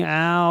coming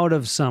out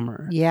of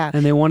summer. Yeah.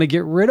 And they want to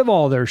get rid of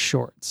all their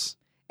shorts.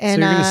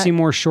 And so you're going to see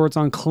more shorts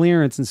on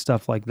clearance and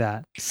stuff like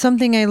that.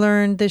 Something I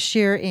learned this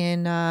year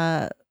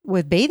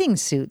with bathing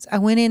suits. I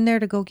went in there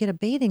to go get a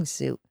bathing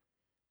suit.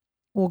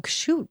 Well,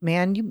 shoot,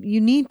 man,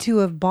 you need to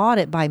have bought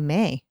it by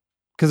May.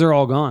 Because they're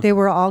all gone. They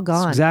were all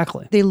gone.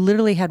 Exactly. They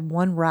literally had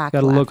one rack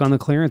left. Got to look on the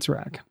clearance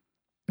rack.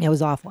 It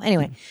was awful.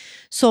 Anyway,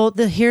 so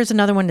here's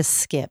another one to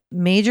skip.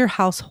 Major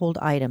household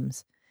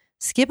items.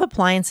 Skip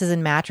appliances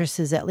and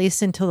mattresses at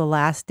least until the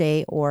last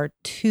day or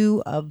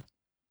two of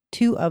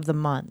the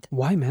month.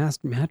 Why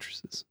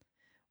mattresses?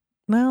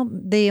 Well,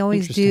 they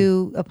always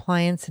do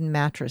appliance and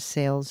mattress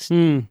sales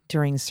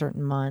during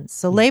certain months.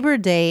 So Labor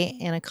Day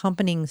and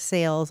accompanying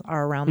sales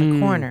are around the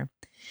corner.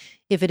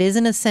 If it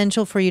isn't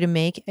essential for you to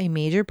make a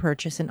major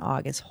purchase in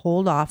August,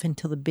 hold off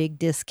until the big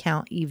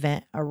discount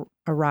event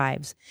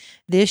arrives.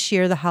 This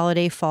year, the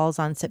holiday falls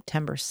on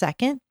September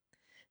 2nd.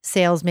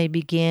 Sales may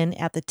begin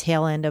at the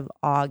tail end of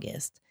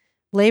August.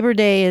 Labor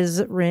Day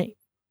is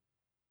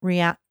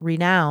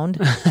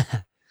renowned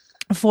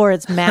for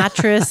its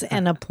mattress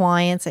and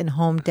appliance and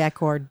home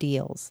decor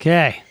deals.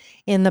 Okay.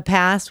 In the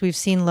past, we've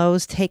seen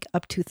Lowe's take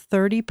up to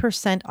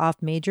 30%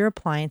 off major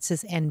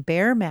appliances, and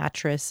Bear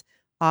Mattress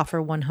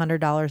offer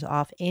 $100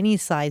 off any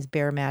size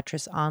Bear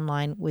mattress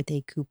online with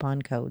a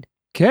coupon code.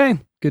 Okay,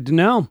 good to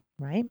know.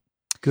 Right?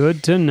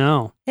 Good to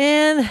know.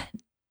 And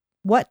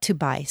what to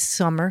buy?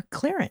 Summer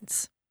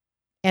clearance.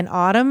 And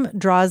autumn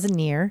draws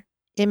near.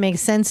 It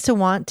makes sense to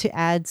want to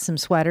add some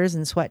sweaters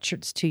and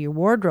sweatshirts to your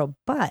wardrobe,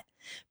 but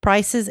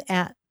prices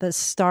at the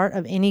start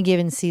of any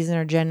given season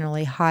are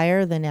generally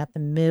higher than at the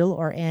middle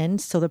or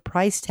end, so the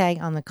price tag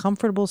on the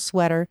comfortable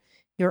sweater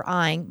you're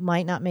eyeing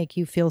might not make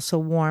you feel so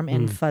warm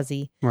and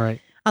fuzzy. Right.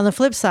 On the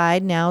flip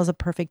side, now is a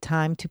perfect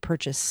time to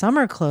purchase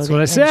summer clothing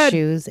and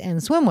shoes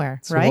and swimwear,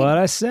 That's right? what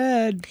I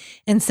said.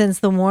 And since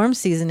the warm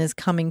season is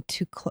coming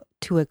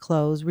to a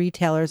close,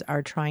 retailers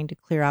are trying to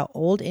clear out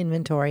old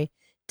inventory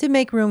to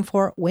make room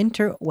for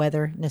winter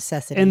weather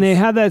necessities. And they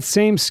have that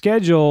same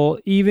schedule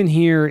even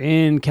here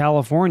in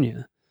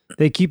California.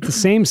 They keep the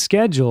same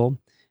schedule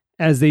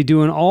as they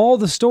do in all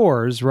the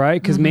stores,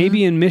 right? Because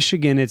maybe in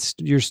Michigan,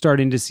 you're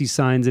starting to see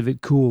signs of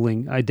it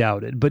cooling. I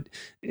doubt it. But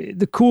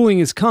the cooling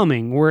is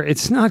coming, where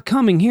it's not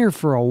coming here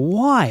for a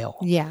while.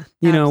 Yeah.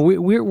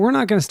 We're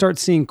not going to start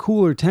seeing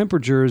cooler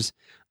temperatures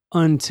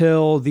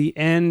until the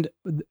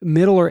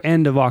middle or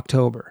end of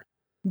October.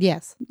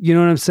 Yes. You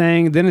know what I'm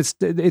saying? Then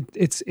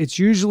it's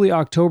usually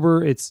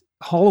October. It's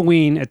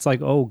Halloween. It's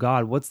like, oh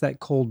God, what's that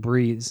cold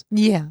breeze?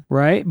 Yeah.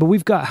 Right. But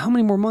we've got, how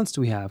many more months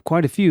do we have?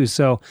 Quite a few.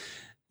 So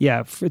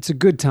yeah, it's a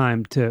good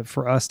time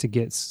for us to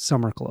get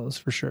summer clothes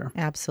for sure.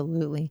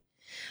 Absolutely.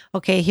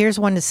 Okay. Here's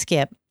one to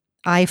skip.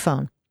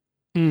 iPhone.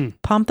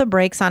 Pump the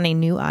brakes on a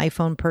new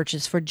iPhone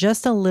purchase for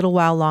just a little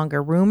while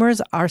longer. Rumors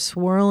are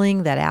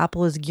swirling that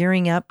Apple is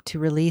gearing up to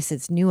release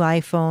its new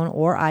iPhone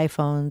or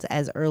iPhones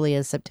as early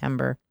as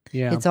September.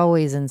 Yeah. It's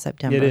always in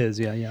September. It is.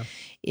 Yeah.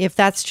 If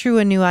that's true,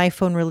 a new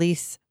iPhone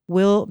release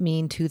will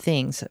mean two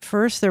things.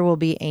 First, there will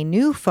be a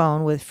new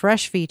phone with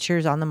fresh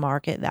features on the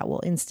market that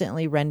will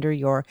instantly render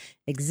your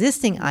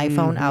existing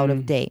iPhone out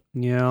of date.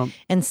 Yeah.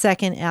 And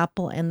second,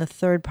 Apple and the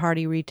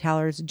third-party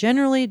retailers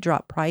generally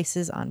drop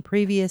prices on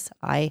previous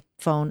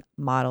iPhone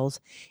models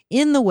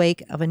in the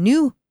wake of a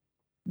new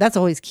That's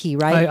always key,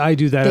 right? I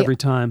do that They every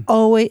time.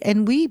 Always,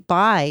 and we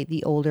buy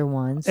the older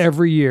ones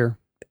Every year.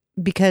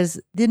 because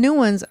the new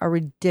ones are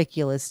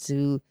ridiculous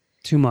to.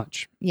 Too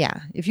much.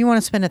 Yeah. If you want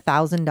to spend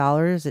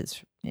 $1,000,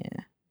 it's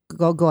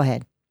go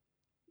ahead.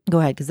 Go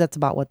ahead, because that's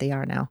about what they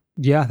are now.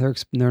 Yeah,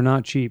 they're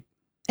not cheap.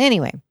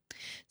 Anyway,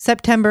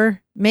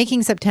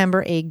 making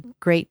September a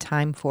great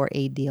time for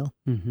a deal.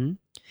 Mm-hmm.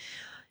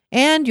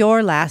 And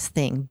your last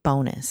thing,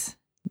 bonus.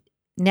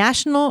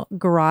 National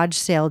Garage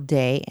Sale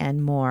Day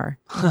and more.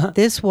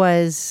 This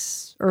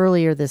was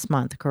earlier this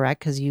month,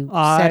 correct? Because you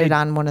said it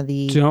on one of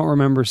the... Don't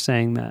remember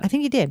saying that. I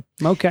think you did.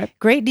 Okay.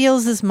 Great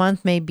deals this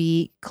month may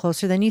be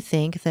closer than you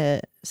think.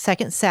 The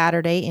second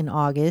Saturday in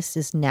August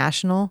is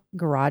National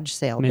Garage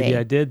Sale Day. Maybe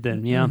I did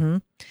then, yeah. Mm-hmm.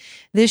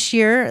 This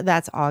year,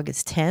 that's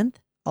August 10th.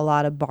 A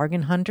lot of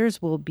bargain hunters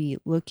will be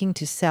looking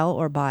to sell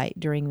or buy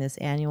during this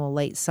annual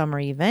late summer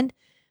event.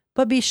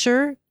 But be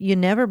sure you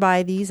never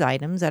buy these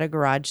items at a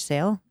garage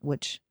sale,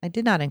 which I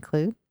did not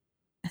include.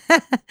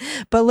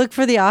 But look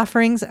for the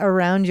offerings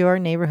around your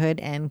neighborhood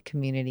and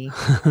community.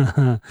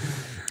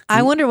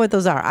 I wonder what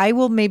those are. I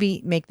will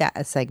maybe make that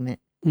a segment.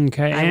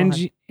 Okay.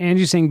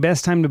 Angie's saying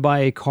best time to buy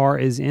a car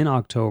is in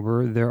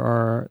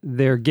October.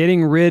 They're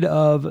getting rid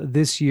of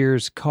this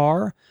year's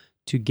car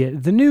to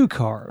get the new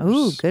cars.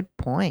 Ooh, good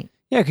point.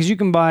 Yeah, because you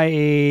can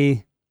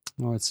buy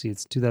let's see,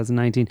 it's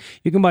 2019.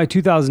 You can buy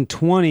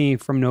 2020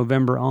 from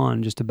November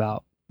on, just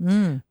about.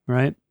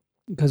 Right?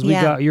 Because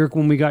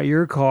when we got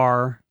your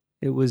car,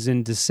 it was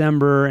in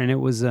December, and it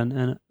was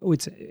an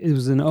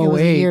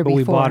 08, but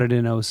we bought it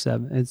in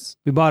 07.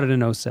 We bought it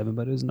in 07,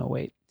 but it was in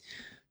 08.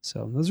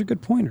 So those are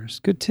good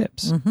pointers, good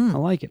tips. I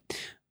like it.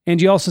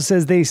 Angie also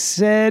says they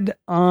said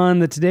on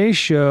the Today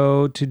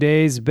Show,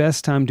 today's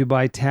best time to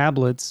buy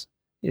tablets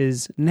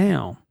is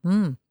now.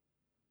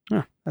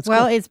 That's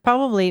cool. It's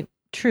probably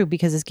true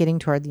because it's getting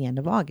toward the end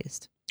of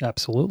August.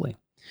 Absolutely.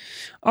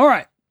 All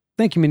right.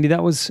 Thank you, Mindy.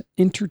 That was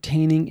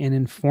entertaining and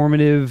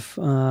informative.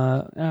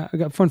 I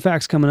got fun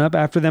facts coming up.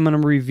 After them, I'm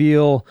going to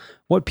reveal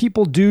what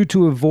people do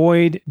to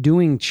avoid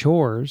doing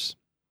chores.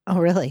 Oh,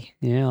 really?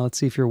 Yeah, let's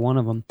see if you're one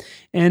of them.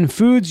 And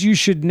foods you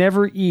should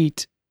never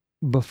eat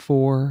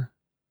before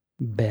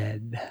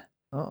bed.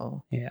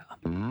 Uh-oh. Yeah.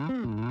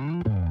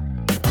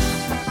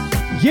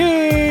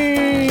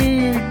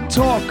 Yay!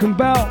 Talking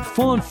about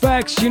fun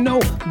facts,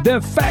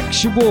 they're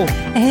factual.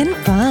 And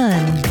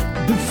fun.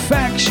 The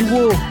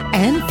factual.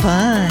 And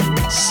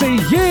fun. Say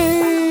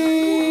yay!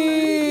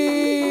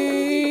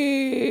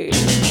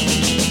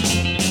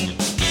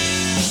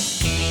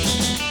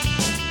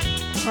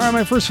 All right,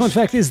 my first fun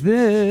fact is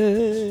this.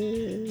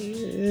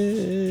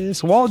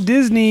 Walt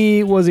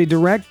Disney was a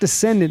direct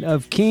descendant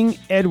of King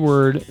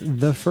Edward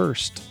the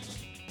First.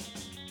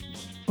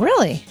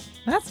 Really?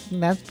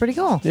 That's pretty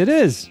cool. It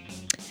is.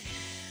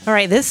 All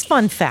right, this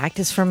fun fact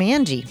is from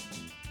Angie.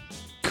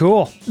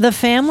 Cool. The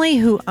family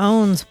who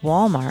owns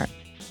Walmart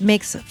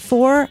makes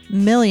 $4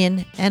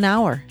 million an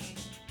hour.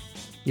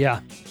 Yeah.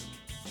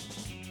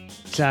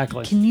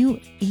 Exactly. Can you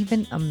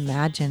even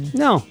imagine?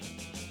 No.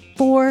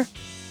 $4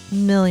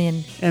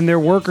 million. And their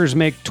workers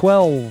make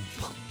 $12.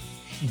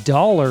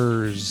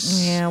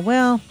 Yeah,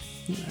 well.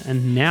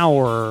 An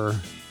hour.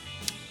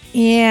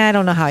 Yeah, I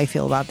don't know how I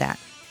feel about that.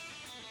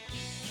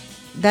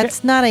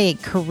 That's not a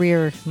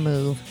career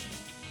move.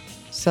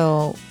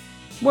 So,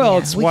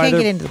 it's we why can't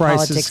their get into the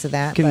prices politics of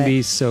that. Can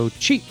be so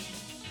cheap.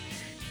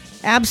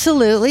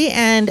 Absolutely.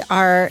 And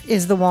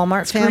is the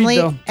Walmart family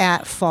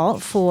at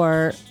fault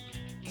for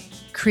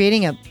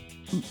creating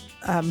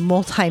a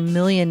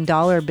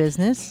multi-million-dollar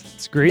business?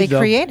 It's greed, They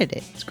created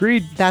it. It's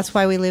greed. That's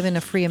why we live in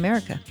a free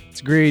America.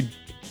 It's greed.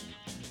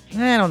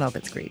 I don't know if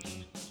it's greed.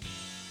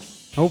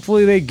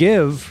 Hopefully they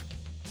give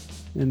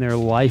in their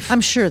life.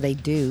 I'm sure they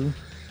do.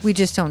 We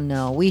just don't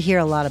know. We hear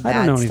a lot of bad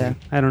stuff. I don't know anything.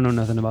 I don't know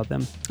nothing about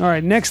them. All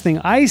right, next thing.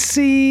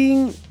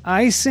 Icing.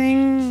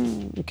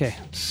 Okay,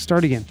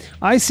 start again.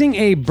 Icing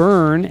a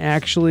burn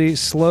actually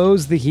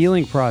slows the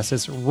healing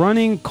process.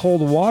 Running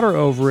cold water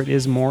over it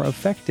is more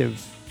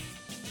effective.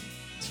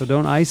 So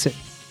don't ice it.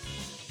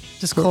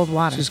 Just cold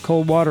water. Just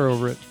cold water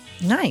over it.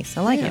 Nice.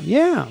 I like it.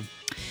 Yeah.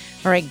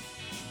 All right.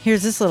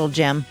 Here's this little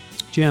gem.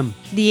 The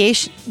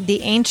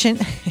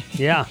ancient.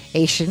 Yeah.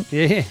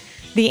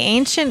 The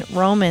ancient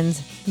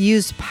Romans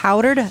used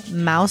powdered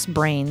mouse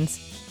brains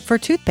for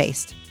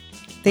toothpaste.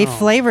 They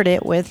flavored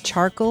it with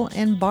charcoal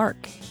and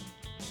bark.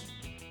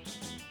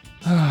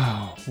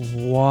 Oh,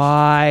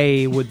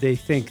 why would they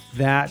think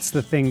that's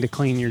the thing to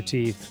clean your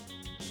teeth?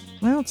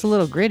 Well, it's a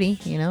little gritty,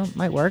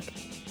 might work.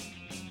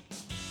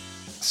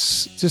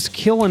 Just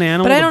kill an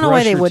animal. But I don't know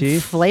why they would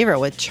teeth. flavor it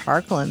with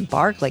charcoal and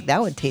bark. Like that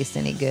would taste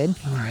any good.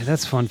 All right,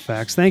 that's fun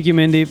facts. Thank you,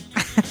 Mindy.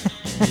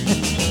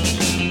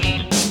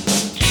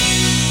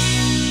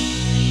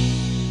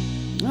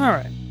 All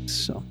right,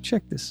 so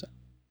check this out.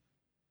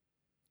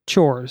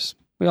 Chores.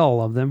 We all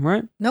love them,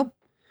 right? Nope.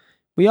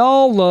 We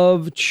all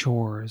love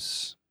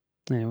chores.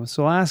 Anyway,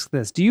 so I'll ask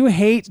this. Do you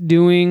hate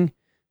doing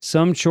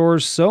some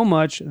chores so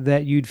much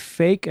that you'd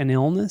fake an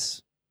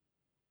illness?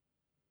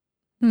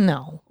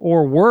 No.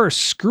 Or worse,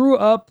 screw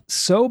up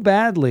so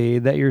badly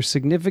that your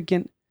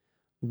significant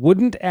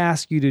wouldn't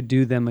ask you to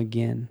do them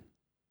again.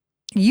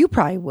 You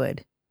probably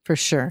would, for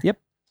sure. Yep.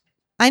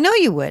 I know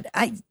you would.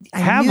 I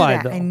Have knew I,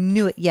 that. though? I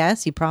knew it.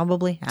 Yes, you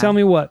probably have. Tell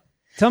me what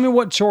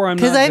chore I'm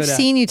not Because good I've at.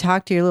 seen you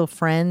talk to your little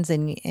friends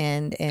and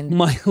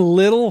My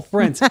little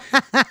friends.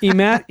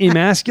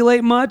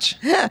 Emasculate much?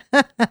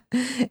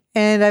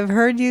 and I've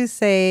heard you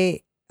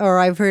say, or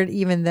I've heard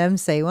even them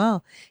say,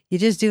 well, you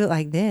just do it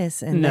like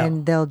this, and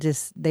then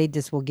they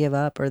just will give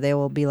up, or they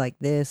will be like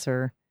this,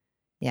 or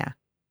yeah.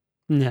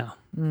 No.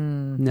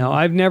 Mm-hmm. No,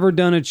 I've never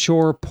done a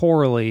chore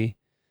poorly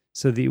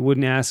so that you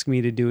wouldn't ask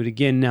me to do it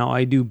again. Now,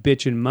 I do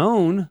bitch and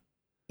moan.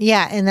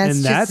 Yeah, and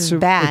that's just as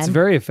bad. It's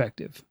very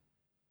effective.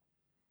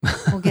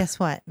 Well, guess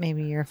what?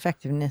 Maybe your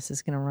effectiveness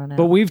is going to run out.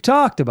 But we've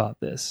talked about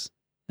this,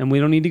 and we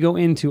don't need to go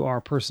into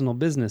our personal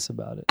business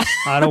about it.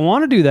 I don't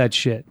want to do that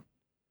shit.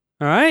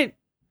 All right?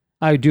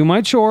 I do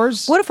my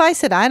chores. What if I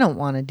said I don't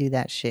want to do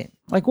that shit?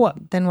 Like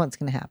what? Then what's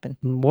going to happen?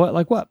 What?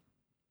 Like what?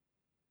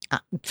 I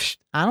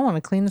don't want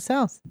to clean this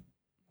house.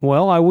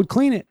 Well, I would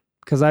clean it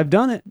because I've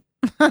done it.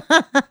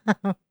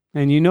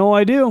 And you know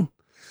I do.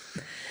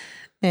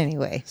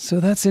 Anyway.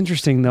 So that's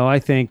interesting, though, I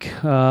think.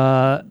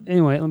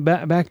 Anyway,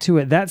 back to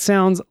it. That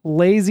sounds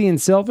lazy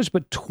and selfish,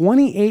 but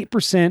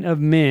 28% of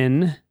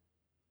men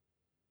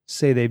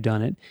say they've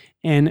done it,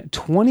 and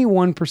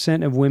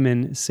 21% of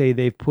women say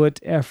they've put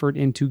effort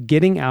into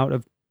getting out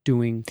of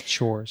doing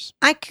chores.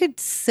 I could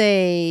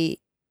say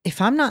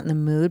if I'm not in the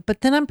mood, but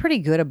then I'm pretty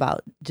good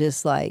about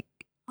just like,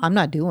 I'm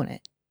not doing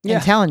it. Yeah.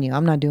 I'm telling you,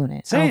 I'm not doing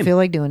it. Same. I don't feel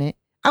like doing it.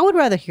 I would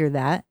rather hear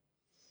that.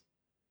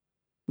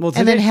 Well,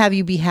 and then have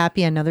you be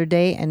happy another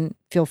day and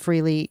feel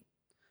freely.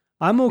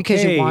 I'm okay.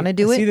 Because you want to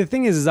do it. See, the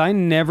thing is I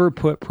never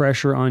put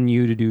pressure on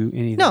you to do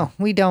anything. No,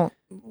 we don't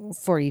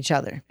for each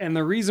other. And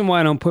the reason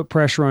why I don't put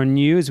pressure on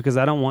you is because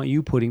I don't want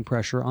you putting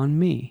pressure on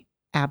me.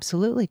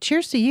 Absolutely.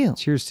 Cheers to you.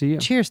 Cheers to you.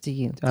 Cheers to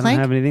you. I Clank?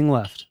 don't have anything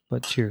left,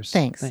 but cheers.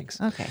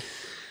 Thanks. Okay.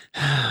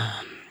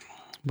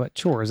 But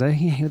chores, I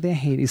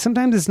hate it.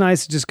 Sometimes it's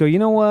nice to just go, you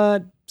know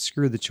what?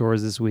 Screw the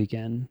chores this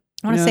weekend.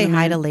 I want to You know say what I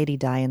hi mean? to Lady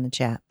Di in the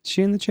chat. Is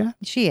she in the chat?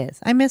 She is.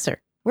 I miss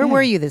her. Where Yeah.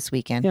 were you this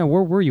weekend? Yeah,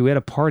 where were you? We had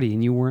a party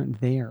and you weren't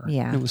there.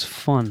 Yeah. It was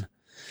fun.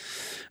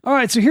 All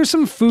right, so here's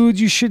some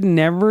foods you should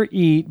never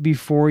eat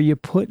before you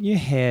put your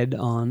head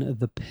on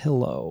the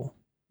pillow.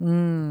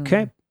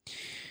 Okay?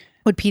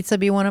 Would pizza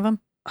be one of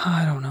them?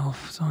 I don't know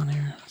if it's on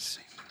here. Let's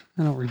see.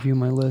 I don't review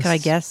my list. Could I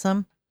guess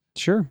some?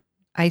 Sure.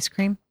 Ice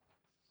cream?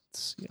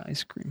 Let's see,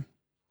 ice cream.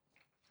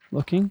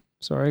 Looking.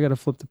 Sorry, I got to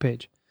flip the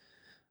page.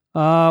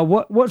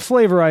 What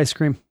flavor ice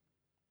cream?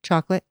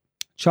 Chocolate?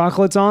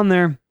 Chocolate's on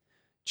there.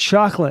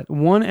 Chocolate.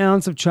 1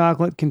 ounce of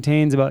chocolate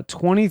contains about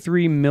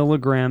 23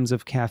 milligrams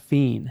of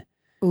caffeine,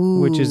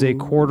 which is a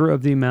quarter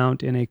of the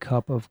amount in a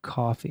cup of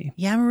coffee.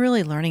 Yeah, I'm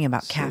really learning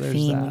about So there's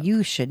caffeine. that.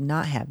 You should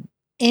not have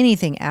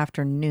anything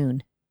after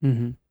noon.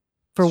 Mm-hmm.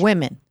 For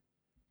women.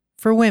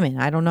 For women.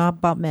 I don't know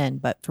about men,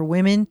 but for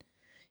women,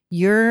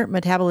 your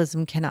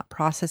metabolism cannot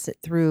process it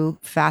through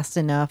fast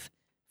enough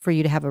for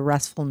you to have a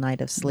restful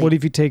night of sleep. What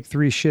if you take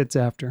 3 shits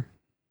after?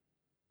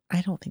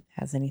 I don't think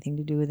that has anything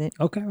to do with it.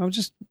 Okay, I'm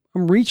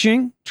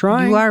reaching,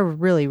 trying. You are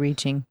really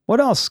reaching.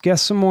 What else?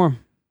 Guess some more.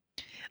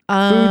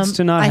 Foods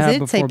to not have I did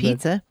before say bed.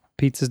 pizza.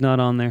 Pizza's not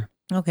on there.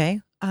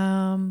 Okay.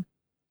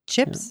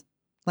 Chips.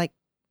 Like,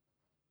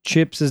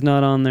 Chips is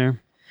not on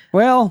there.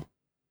 Well,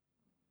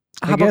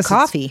 how about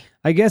coffee?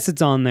 I guess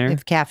it's on there.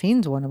 If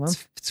caffeine's one of them.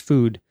 It's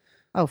food.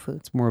 Oh, food.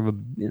 It's more of a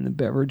in the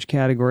beverage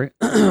category.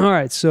 All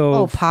right, so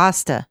Oh,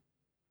 pasta.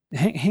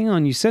 hang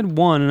on. You said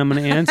one, and I'm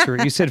going to answer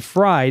it. You said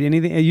fried.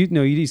 Anything?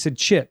 You said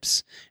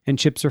chips, and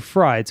chips are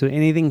fried. So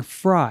anything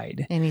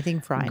fried. Anything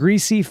fried.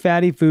 Greasy,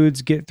 fatty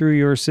foods get through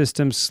your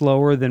system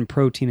slower than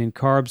protein and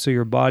carbs, so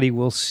your body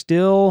will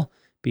still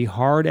be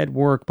hard at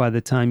work by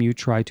the time you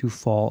try to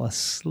fall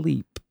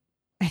asleep.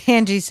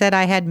 Angie said,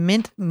 I had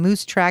mint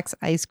Moose Tracks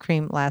ice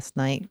cream last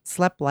night.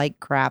 Slept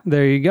like crap.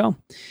 There you go.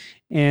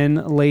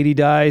 And Lady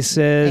Di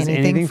says,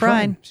 anything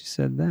fried. She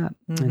said that.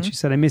 Mm-hmm. And she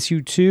said, I miss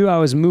you too. I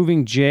was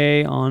moving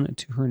Jay on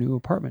to her new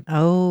apartment.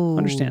 Oh.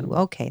 Understandable.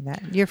 Okay,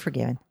 that you're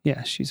forgiven.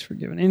 Yeah, she's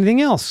forgiven.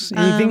 Anything else?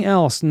 Anything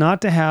else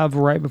not to have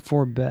right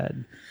before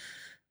bed?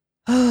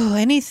 Oh,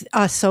 any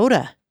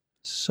soda.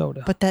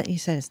 Soda. But that you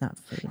said it's not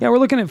food. Yeah, we're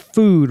looking at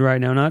food right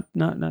now, not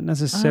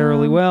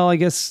necessarily. Well, I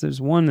guess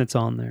there's one that's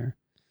on there.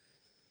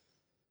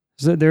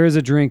 So there is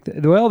a drink.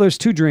 Well, there's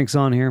 2 drinks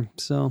on here.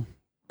 So,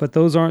 but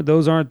those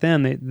aren't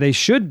them. They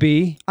should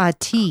be.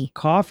 Tea.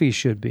 Coffee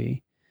should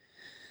be.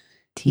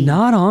 Tea.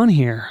 Not on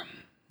here.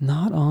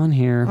 Not on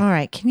here. All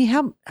right. Can you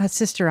help a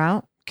sister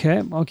out?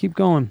 Okay, I'll keep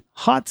going.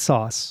 Hot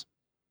sauce.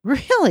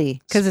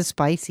 Really? Because it's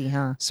spicy,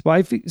 huh?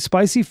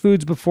 Spicy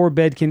foods before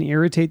bed can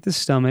irritate the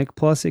stomach.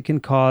 Plus, it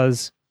can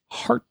cause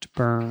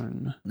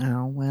heartburn.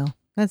 Oh, well.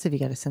 That's if you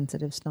got a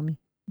sensitive stomach.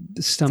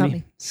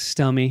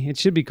 Stummy. It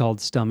should be called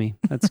stummy.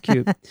 That's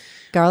cute.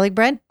 Garlic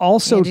bread?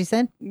 Also, Angie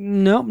said?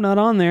 Nope, not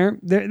on there.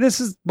 This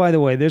is, by the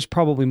way, there's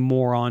probably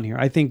more on here.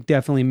 I think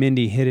definitely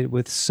Mindy hit it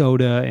with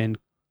soda and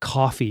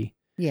coffee.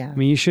 Yeah. I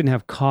mean, you shouldn't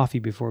have coffee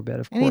before bed,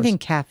 of course. Anything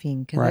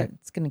caffeine, because Right.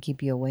 it's going to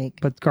keep you awake.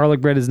 But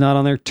garlic bread is not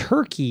on there.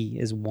 Turkey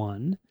is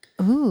one.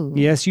 Ooh.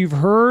 Yes, you've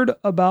heard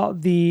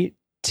about the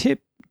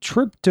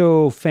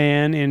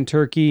tryptophan in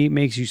turkey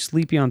makes you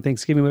sleepy on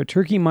Thanksgiving, but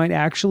turkey might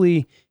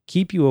actually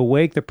keep you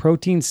awake. The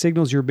protein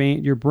signals your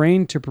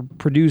brain to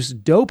produce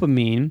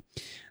dopamine,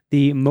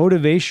 the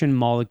motivation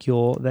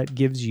molecule that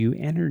gives you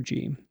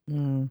energy.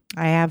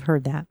 I have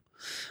heard that.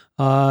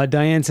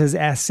 Diane says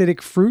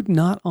acidic fruit,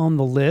 not on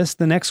the list.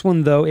 The next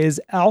one, though,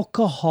 is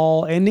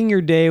alcohol. Ending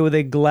your day with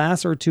a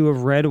glass or two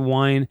of red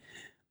wine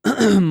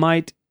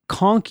might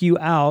conk you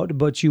out,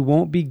 but you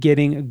won't be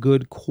getting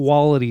good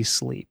quality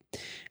sleep.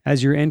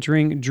 As you're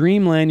entering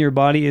dreamland, your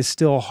body is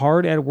still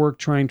hard at work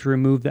trying to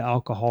remove the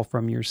alcohol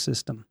from your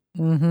system.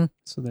 Mm-hmm.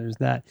 So there's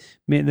that.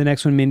 The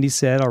next one Mindy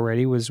said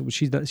already was,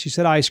 she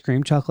said ice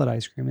cream, chocolate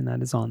ice cream, and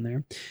that is on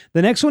there.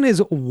 The next one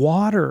is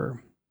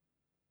water.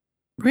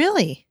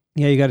 Really?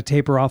 Yeah, you got to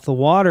taper off the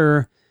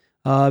water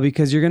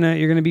because you're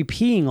gonna be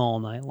peeing all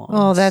night long.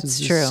 Oh,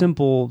 that's true.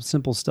 Simple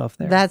stuff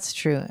there. That's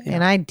true.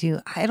 Yeah. And I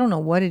don't know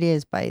what it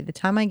is. By the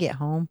time I get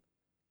home,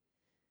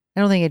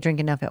 I don't think I drink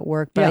enough at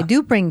work, but I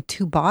do bring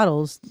 2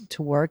 bottles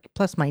to work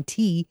plus my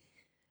tea.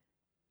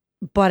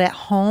 But at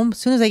home, as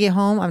soon as I get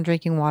home, I'm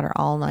drinking water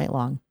all night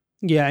long.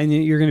 Yeah, and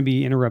you're going to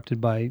be interrupted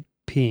by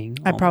peeing.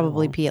 I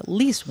probably pee at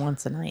least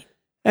once a night.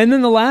 And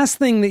then the last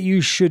thing that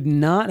you should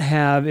not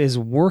have is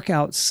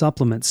workout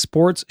supplements.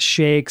 Sports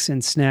shakes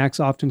and snacks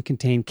often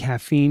contain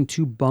caffeine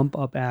to bump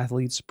up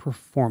athletes'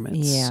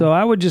 performance. Yeah. So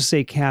I would just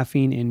say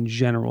caffeine in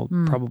general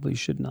probably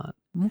should not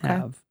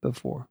have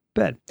before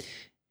bed.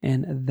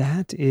 And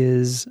that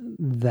is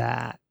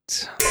that.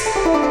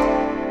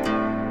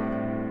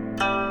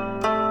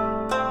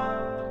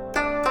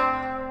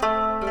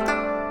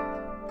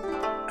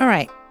 All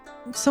right.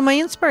 So my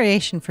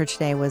inspiration for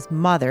today was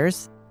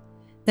mothers.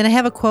 Then I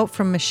have a quote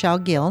from Michelle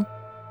Gill.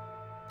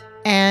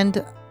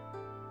 And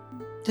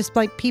just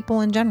like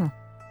people in general.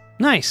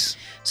 Nice.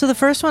 So the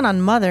first one on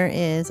mother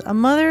is, a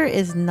mother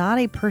is not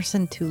a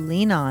person to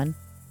lean on,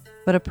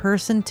 but a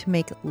person to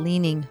make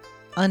leaning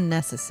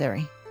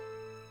unnecessary.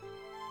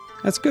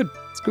 That's good.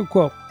 It's a good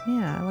quote.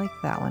 Yeah, I like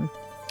that one.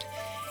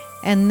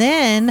 And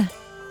then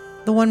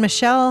the one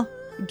Michelle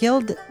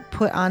Gill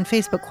put on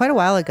Facebook quite a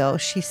while ago,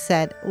 she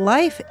said,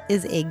 life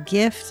is a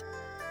gift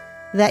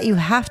that you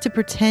have to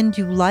pretend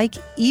you like,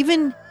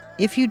 even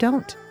if you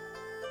don't.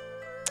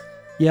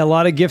 Yeah, a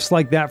lot of gifts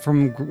like that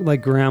from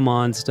like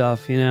grandma and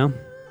stuff, you know?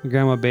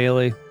 Grandma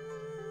Bailey.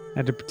 I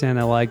had to pretend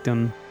I liked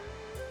them,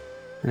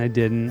 and I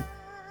didn't.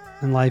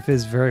 And life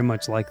is very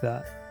much like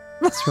that.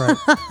 That's right.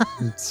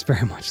 It's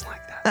very much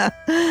like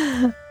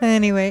that.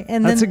 Anyway,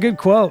 and that's then, a good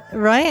quote.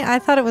 Right? I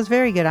thought it was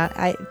very good.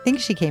 I think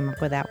she came up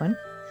with that one.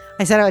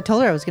 I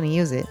told her I was going to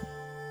use it.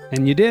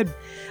 And you did.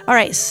 All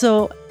right.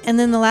 So, and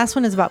then the last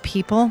one is about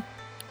people.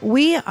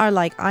 We are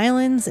like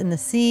islands in the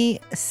sea,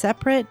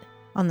 separate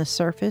on the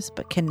surface,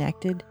 but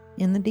connected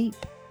in the deep.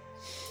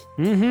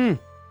 Mm-hmm.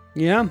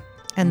 Yeah.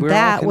 And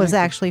that was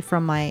actually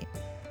from my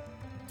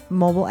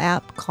mobile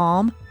app,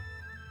 Calm.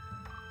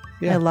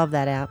 Yeah. I love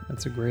that app.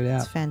 That's a great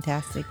app. It's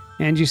fantastic.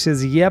 Angie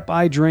says, yep,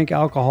 I drank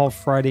alcohol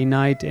Friday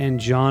night, and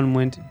John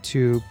went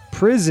to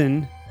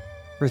prison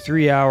for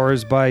 3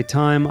 hours. By the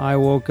time I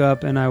woke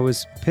up, and I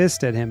was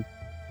pissed at him.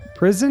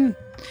 Prison?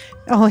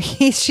 Oh,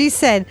 she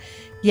said,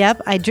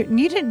 yep,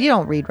 you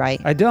don't read right.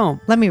 I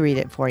don't. Let me read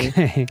it for you.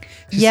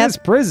 She says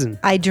prison.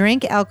 I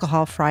drank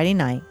alcohol Friday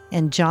night,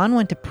 and John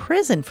went to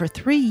prison for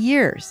 3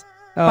 years.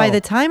 Oh. By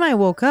the time I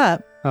woke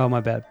up. Oh, my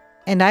bad.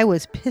 And I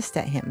was pissed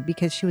at him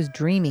because she was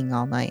dreaming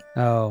all night.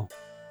 Oh.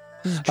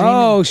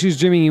 She was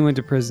dreaming he went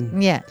to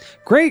prison. Yeah.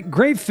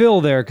 Great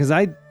fill there, because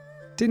I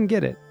didn't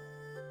get it.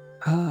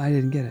 I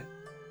didn't get it.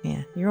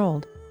 Yeah, you're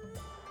old.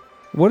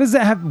 What does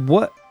that have?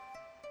 What?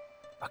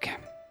 Okay.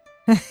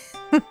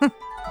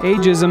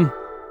 Ageism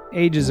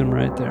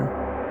right there.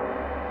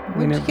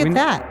 When did you get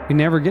that? We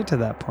never get to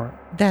that part.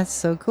 That's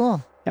so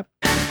cool. Yep.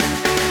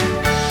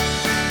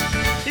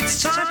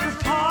 It's time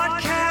for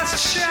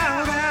podcast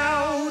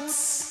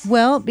shout-outs.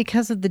 Well,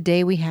 because of the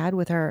day we had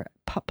with our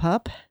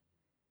pup,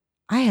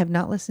 I have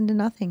not listened to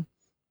nothing.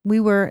 We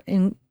were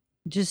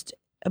just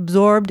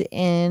absorbed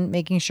in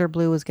making sure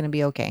Blue was going to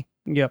be okay.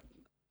 Yep.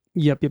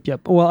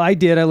 Well, I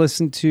did. I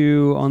listened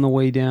to, on the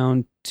way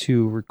down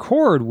to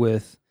record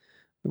with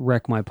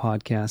Wreck My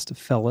Podcast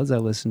fellas, I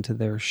listened to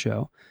their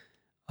show.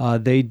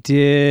 They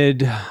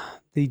did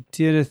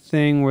a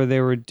thing where they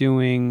were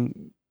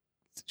doing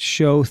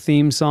show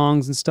theme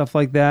songs and stuff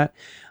like that.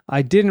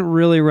 I didn't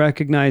really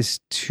recognize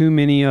too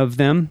many of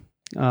them.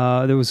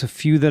 There was a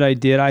few that I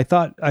did. I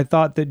thought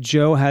that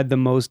Joe had the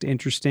most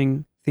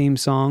interesting theme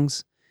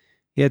songs.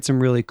 He had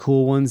some really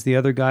cool ones. The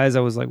other guys,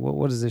 I was like,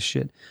 what is this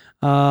shit?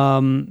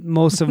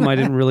 Most of them I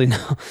didn't really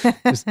know.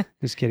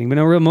 just kidding. But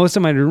no, most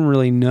of them I didn't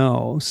really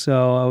know.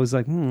 So I was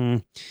like,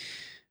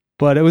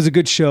 But it was a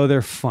good show.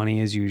 They're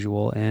funny as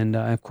usual. And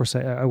of course,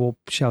 I will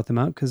shout them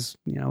out because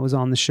I was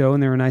on the show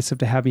and they were nice enough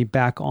to have me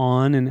back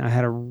on. And I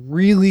had a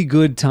really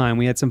good time.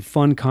 We had some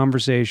fun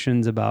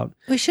conversations about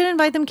We should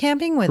invite them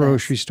camping with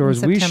grocery us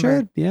stores. in We September.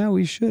 should. Yeah,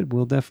 we should.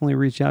 We'll definitely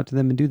reach out to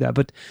them and do that.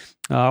 But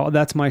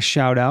that's my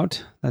shout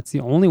out. That's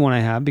the only one I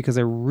have because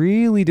I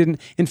really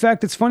didn't. In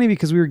fact, it's funny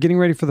because we were getting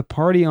ready for the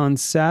party on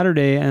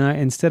Saturday and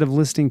instead of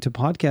listening to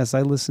podcasts,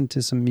 I listened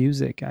to some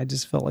music. I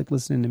just felt like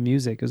listening to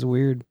music. It was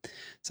weird.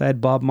 So I had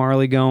Bob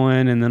Marley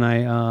going and then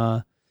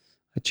I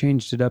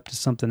changed it up to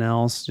something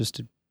else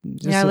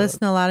I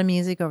listened to a lot of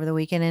music over the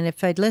weekend. And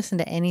if I'd listened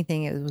to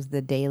anything, it was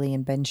The Daily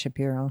and Ben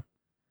Shapiro.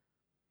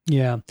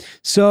 Yeah.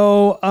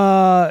 So,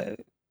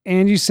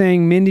 Angie's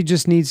saying Mindy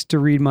just needs to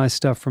read my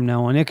stuff from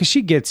now on. Yeah, because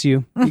she gets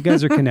you. You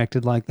guys are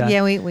connected like that.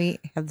 Yeah, we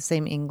have the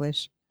same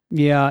English.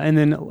 Yeah. And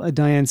then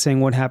Diane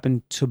saying what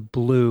happened to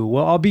Blue.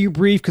 Well, I'll be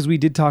brief because we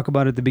did talk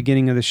about it at the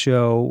beginning of the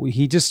show.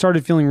 He just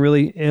started feeling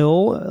really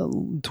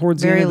ill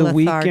towards Very the end of the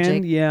lethargic.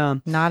 weekend. Yeah.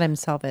 Not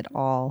himself at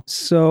all.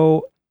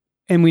 So,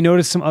 and we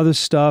noticed some other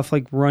stuff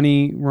like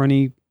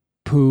runny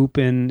poop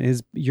and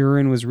his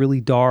urine was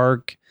really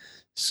dark.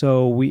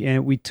 So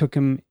we took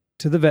him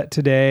to the vet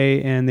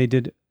today and they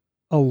did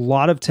a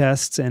lot of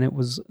tests and it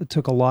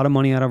took a lot of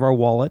money out of our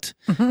wallet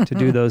to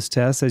do those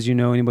tests. As you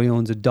know, anybody who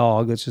owns a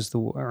dog, that's just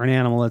or an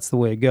animal, that's the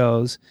way it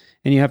goes.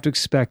 And you have to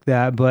expect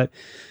that. But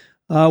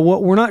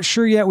what we're not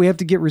sure yet, we have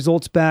to get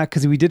results back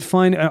because we did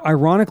find,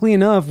 ironically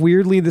enough,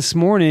 weirdly this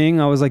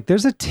morning, I was like,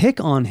 there's a tick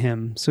on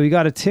him. So he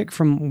got a tick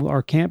from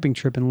our camping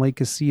trip in Lake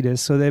Casitas.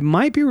 So that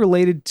might be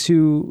related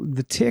to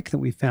the tick that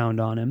we found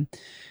on him.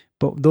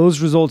 But those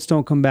results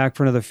don't come back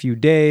for another few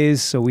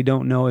days, so we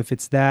don't know if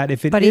it's that.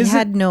 But he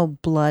had no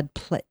blood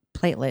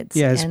platelets.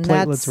 Yeah, his and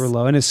platelets were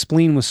low, and his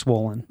spleen was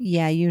swollen.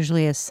 Yeah,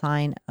 usually a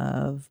sign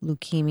of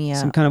leukemia.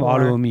 Some kind of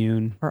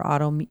autoimmune. Or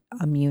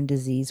autoimmune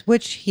disease,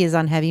 which he is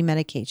on heavy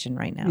medication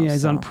right now. Yeah,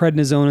 he's on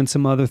prednisone and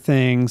some other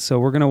things. So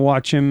we're going to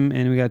watch him,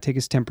 and we got to take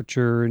his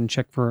temperature and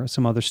check for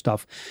some other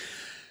stuff.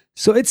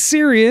 So it's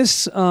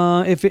serious.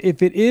 If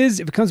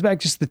it comes back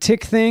just the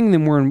tick thing,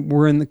 then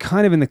we're in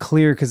the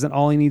clear because then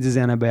all he needs is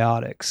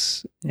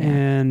antibiotics,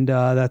 and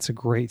that's a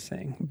great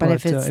thing. But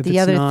if it's the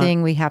other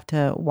thing, we have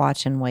to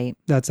watch and wait.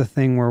 That's a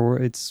thing where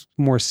it's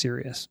more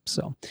serious.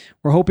 So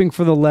we're hoping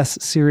for the less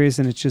serious,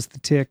 and it's just the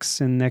ticks.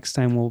 And next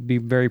time we'll be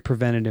very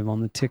preventative on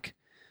the tick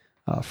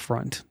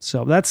front.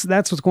 So that's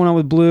what's going on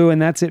with Blue,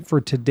 and that's it for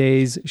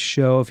today's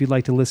show. If you'd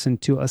like to listen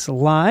to us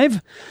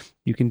live,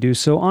 you can do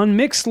so on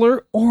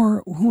Mixlr,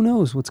 or who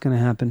knows what's going to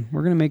happen.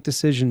 We're going to make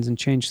decisions and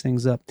change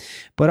things up.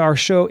 But our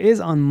show is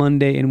on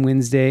Monday and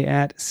Wednesday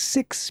at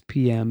 6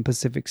 p.m.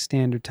 Pacific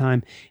Standard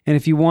Time. And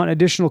if you want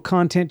additional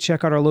content,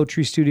 check out our Low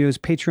Tree Studios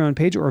Patreon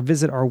page or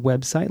visit our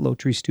website,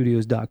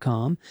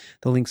 lowtreestudios.com.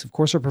 The links, of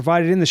course, are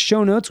provided in the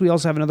show notes. We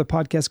also have another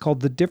podcast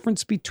called The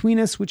Difference Between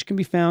Us, which can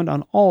be found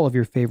on all of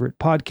your favorite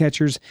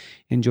podcatchers.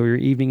 Enjoy your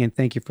evening, and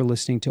thank you for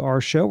listening to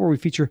our show, where we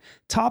feature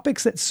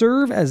topics that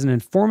serve as an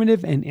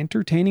informative and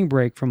entertaining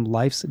break from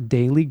life's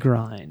daily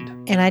grind.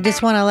 And I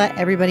just want to let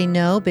everybody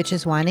know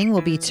Bitches Whining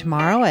will be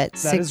tomorrow at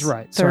 6:30. That is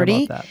right.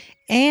 Sorry about that.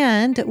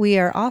 And we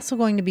are also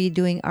going to be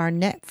doing our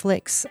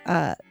Netflix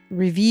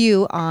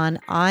review on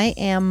I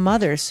Am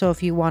Mother. So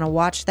if you want to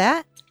watch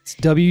that,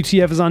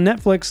 WTF is on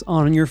Netflix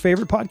on your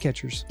favorite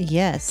podcatchers.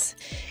 Yes.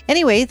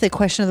 Anyway, the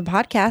question of the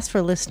podcast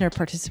for listener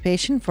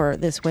participation for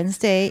this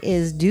Wednesday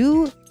is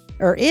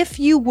if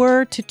you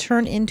were to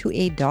turn into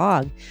a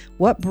dog,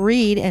 what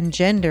breed and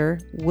gender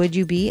would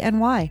you be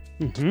and why?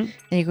 Mm-hmm. And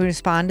you can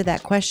respond to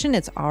that question.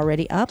 It's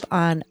already up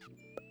on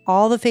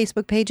all the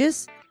Facebook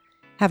pages.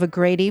 Have a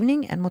great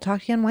evening, and we'll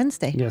talk to you on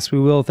Wednesday. Yes, we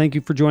will. Thank you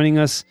for joining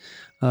us,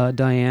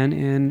 Diane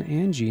and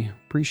Angie.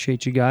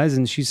 Appreciate you guys.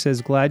 And she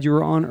says, glad you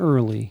were on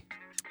early.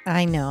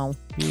 I know.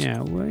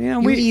 Yeah.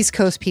 Well, we East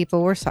Coast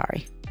people, we're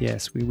sorry.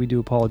 Yes, we do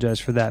apologize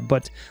for that.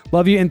 But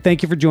love you and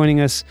thank you for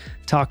joining us.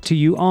 Talk to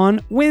you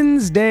on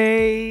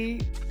Wednesday.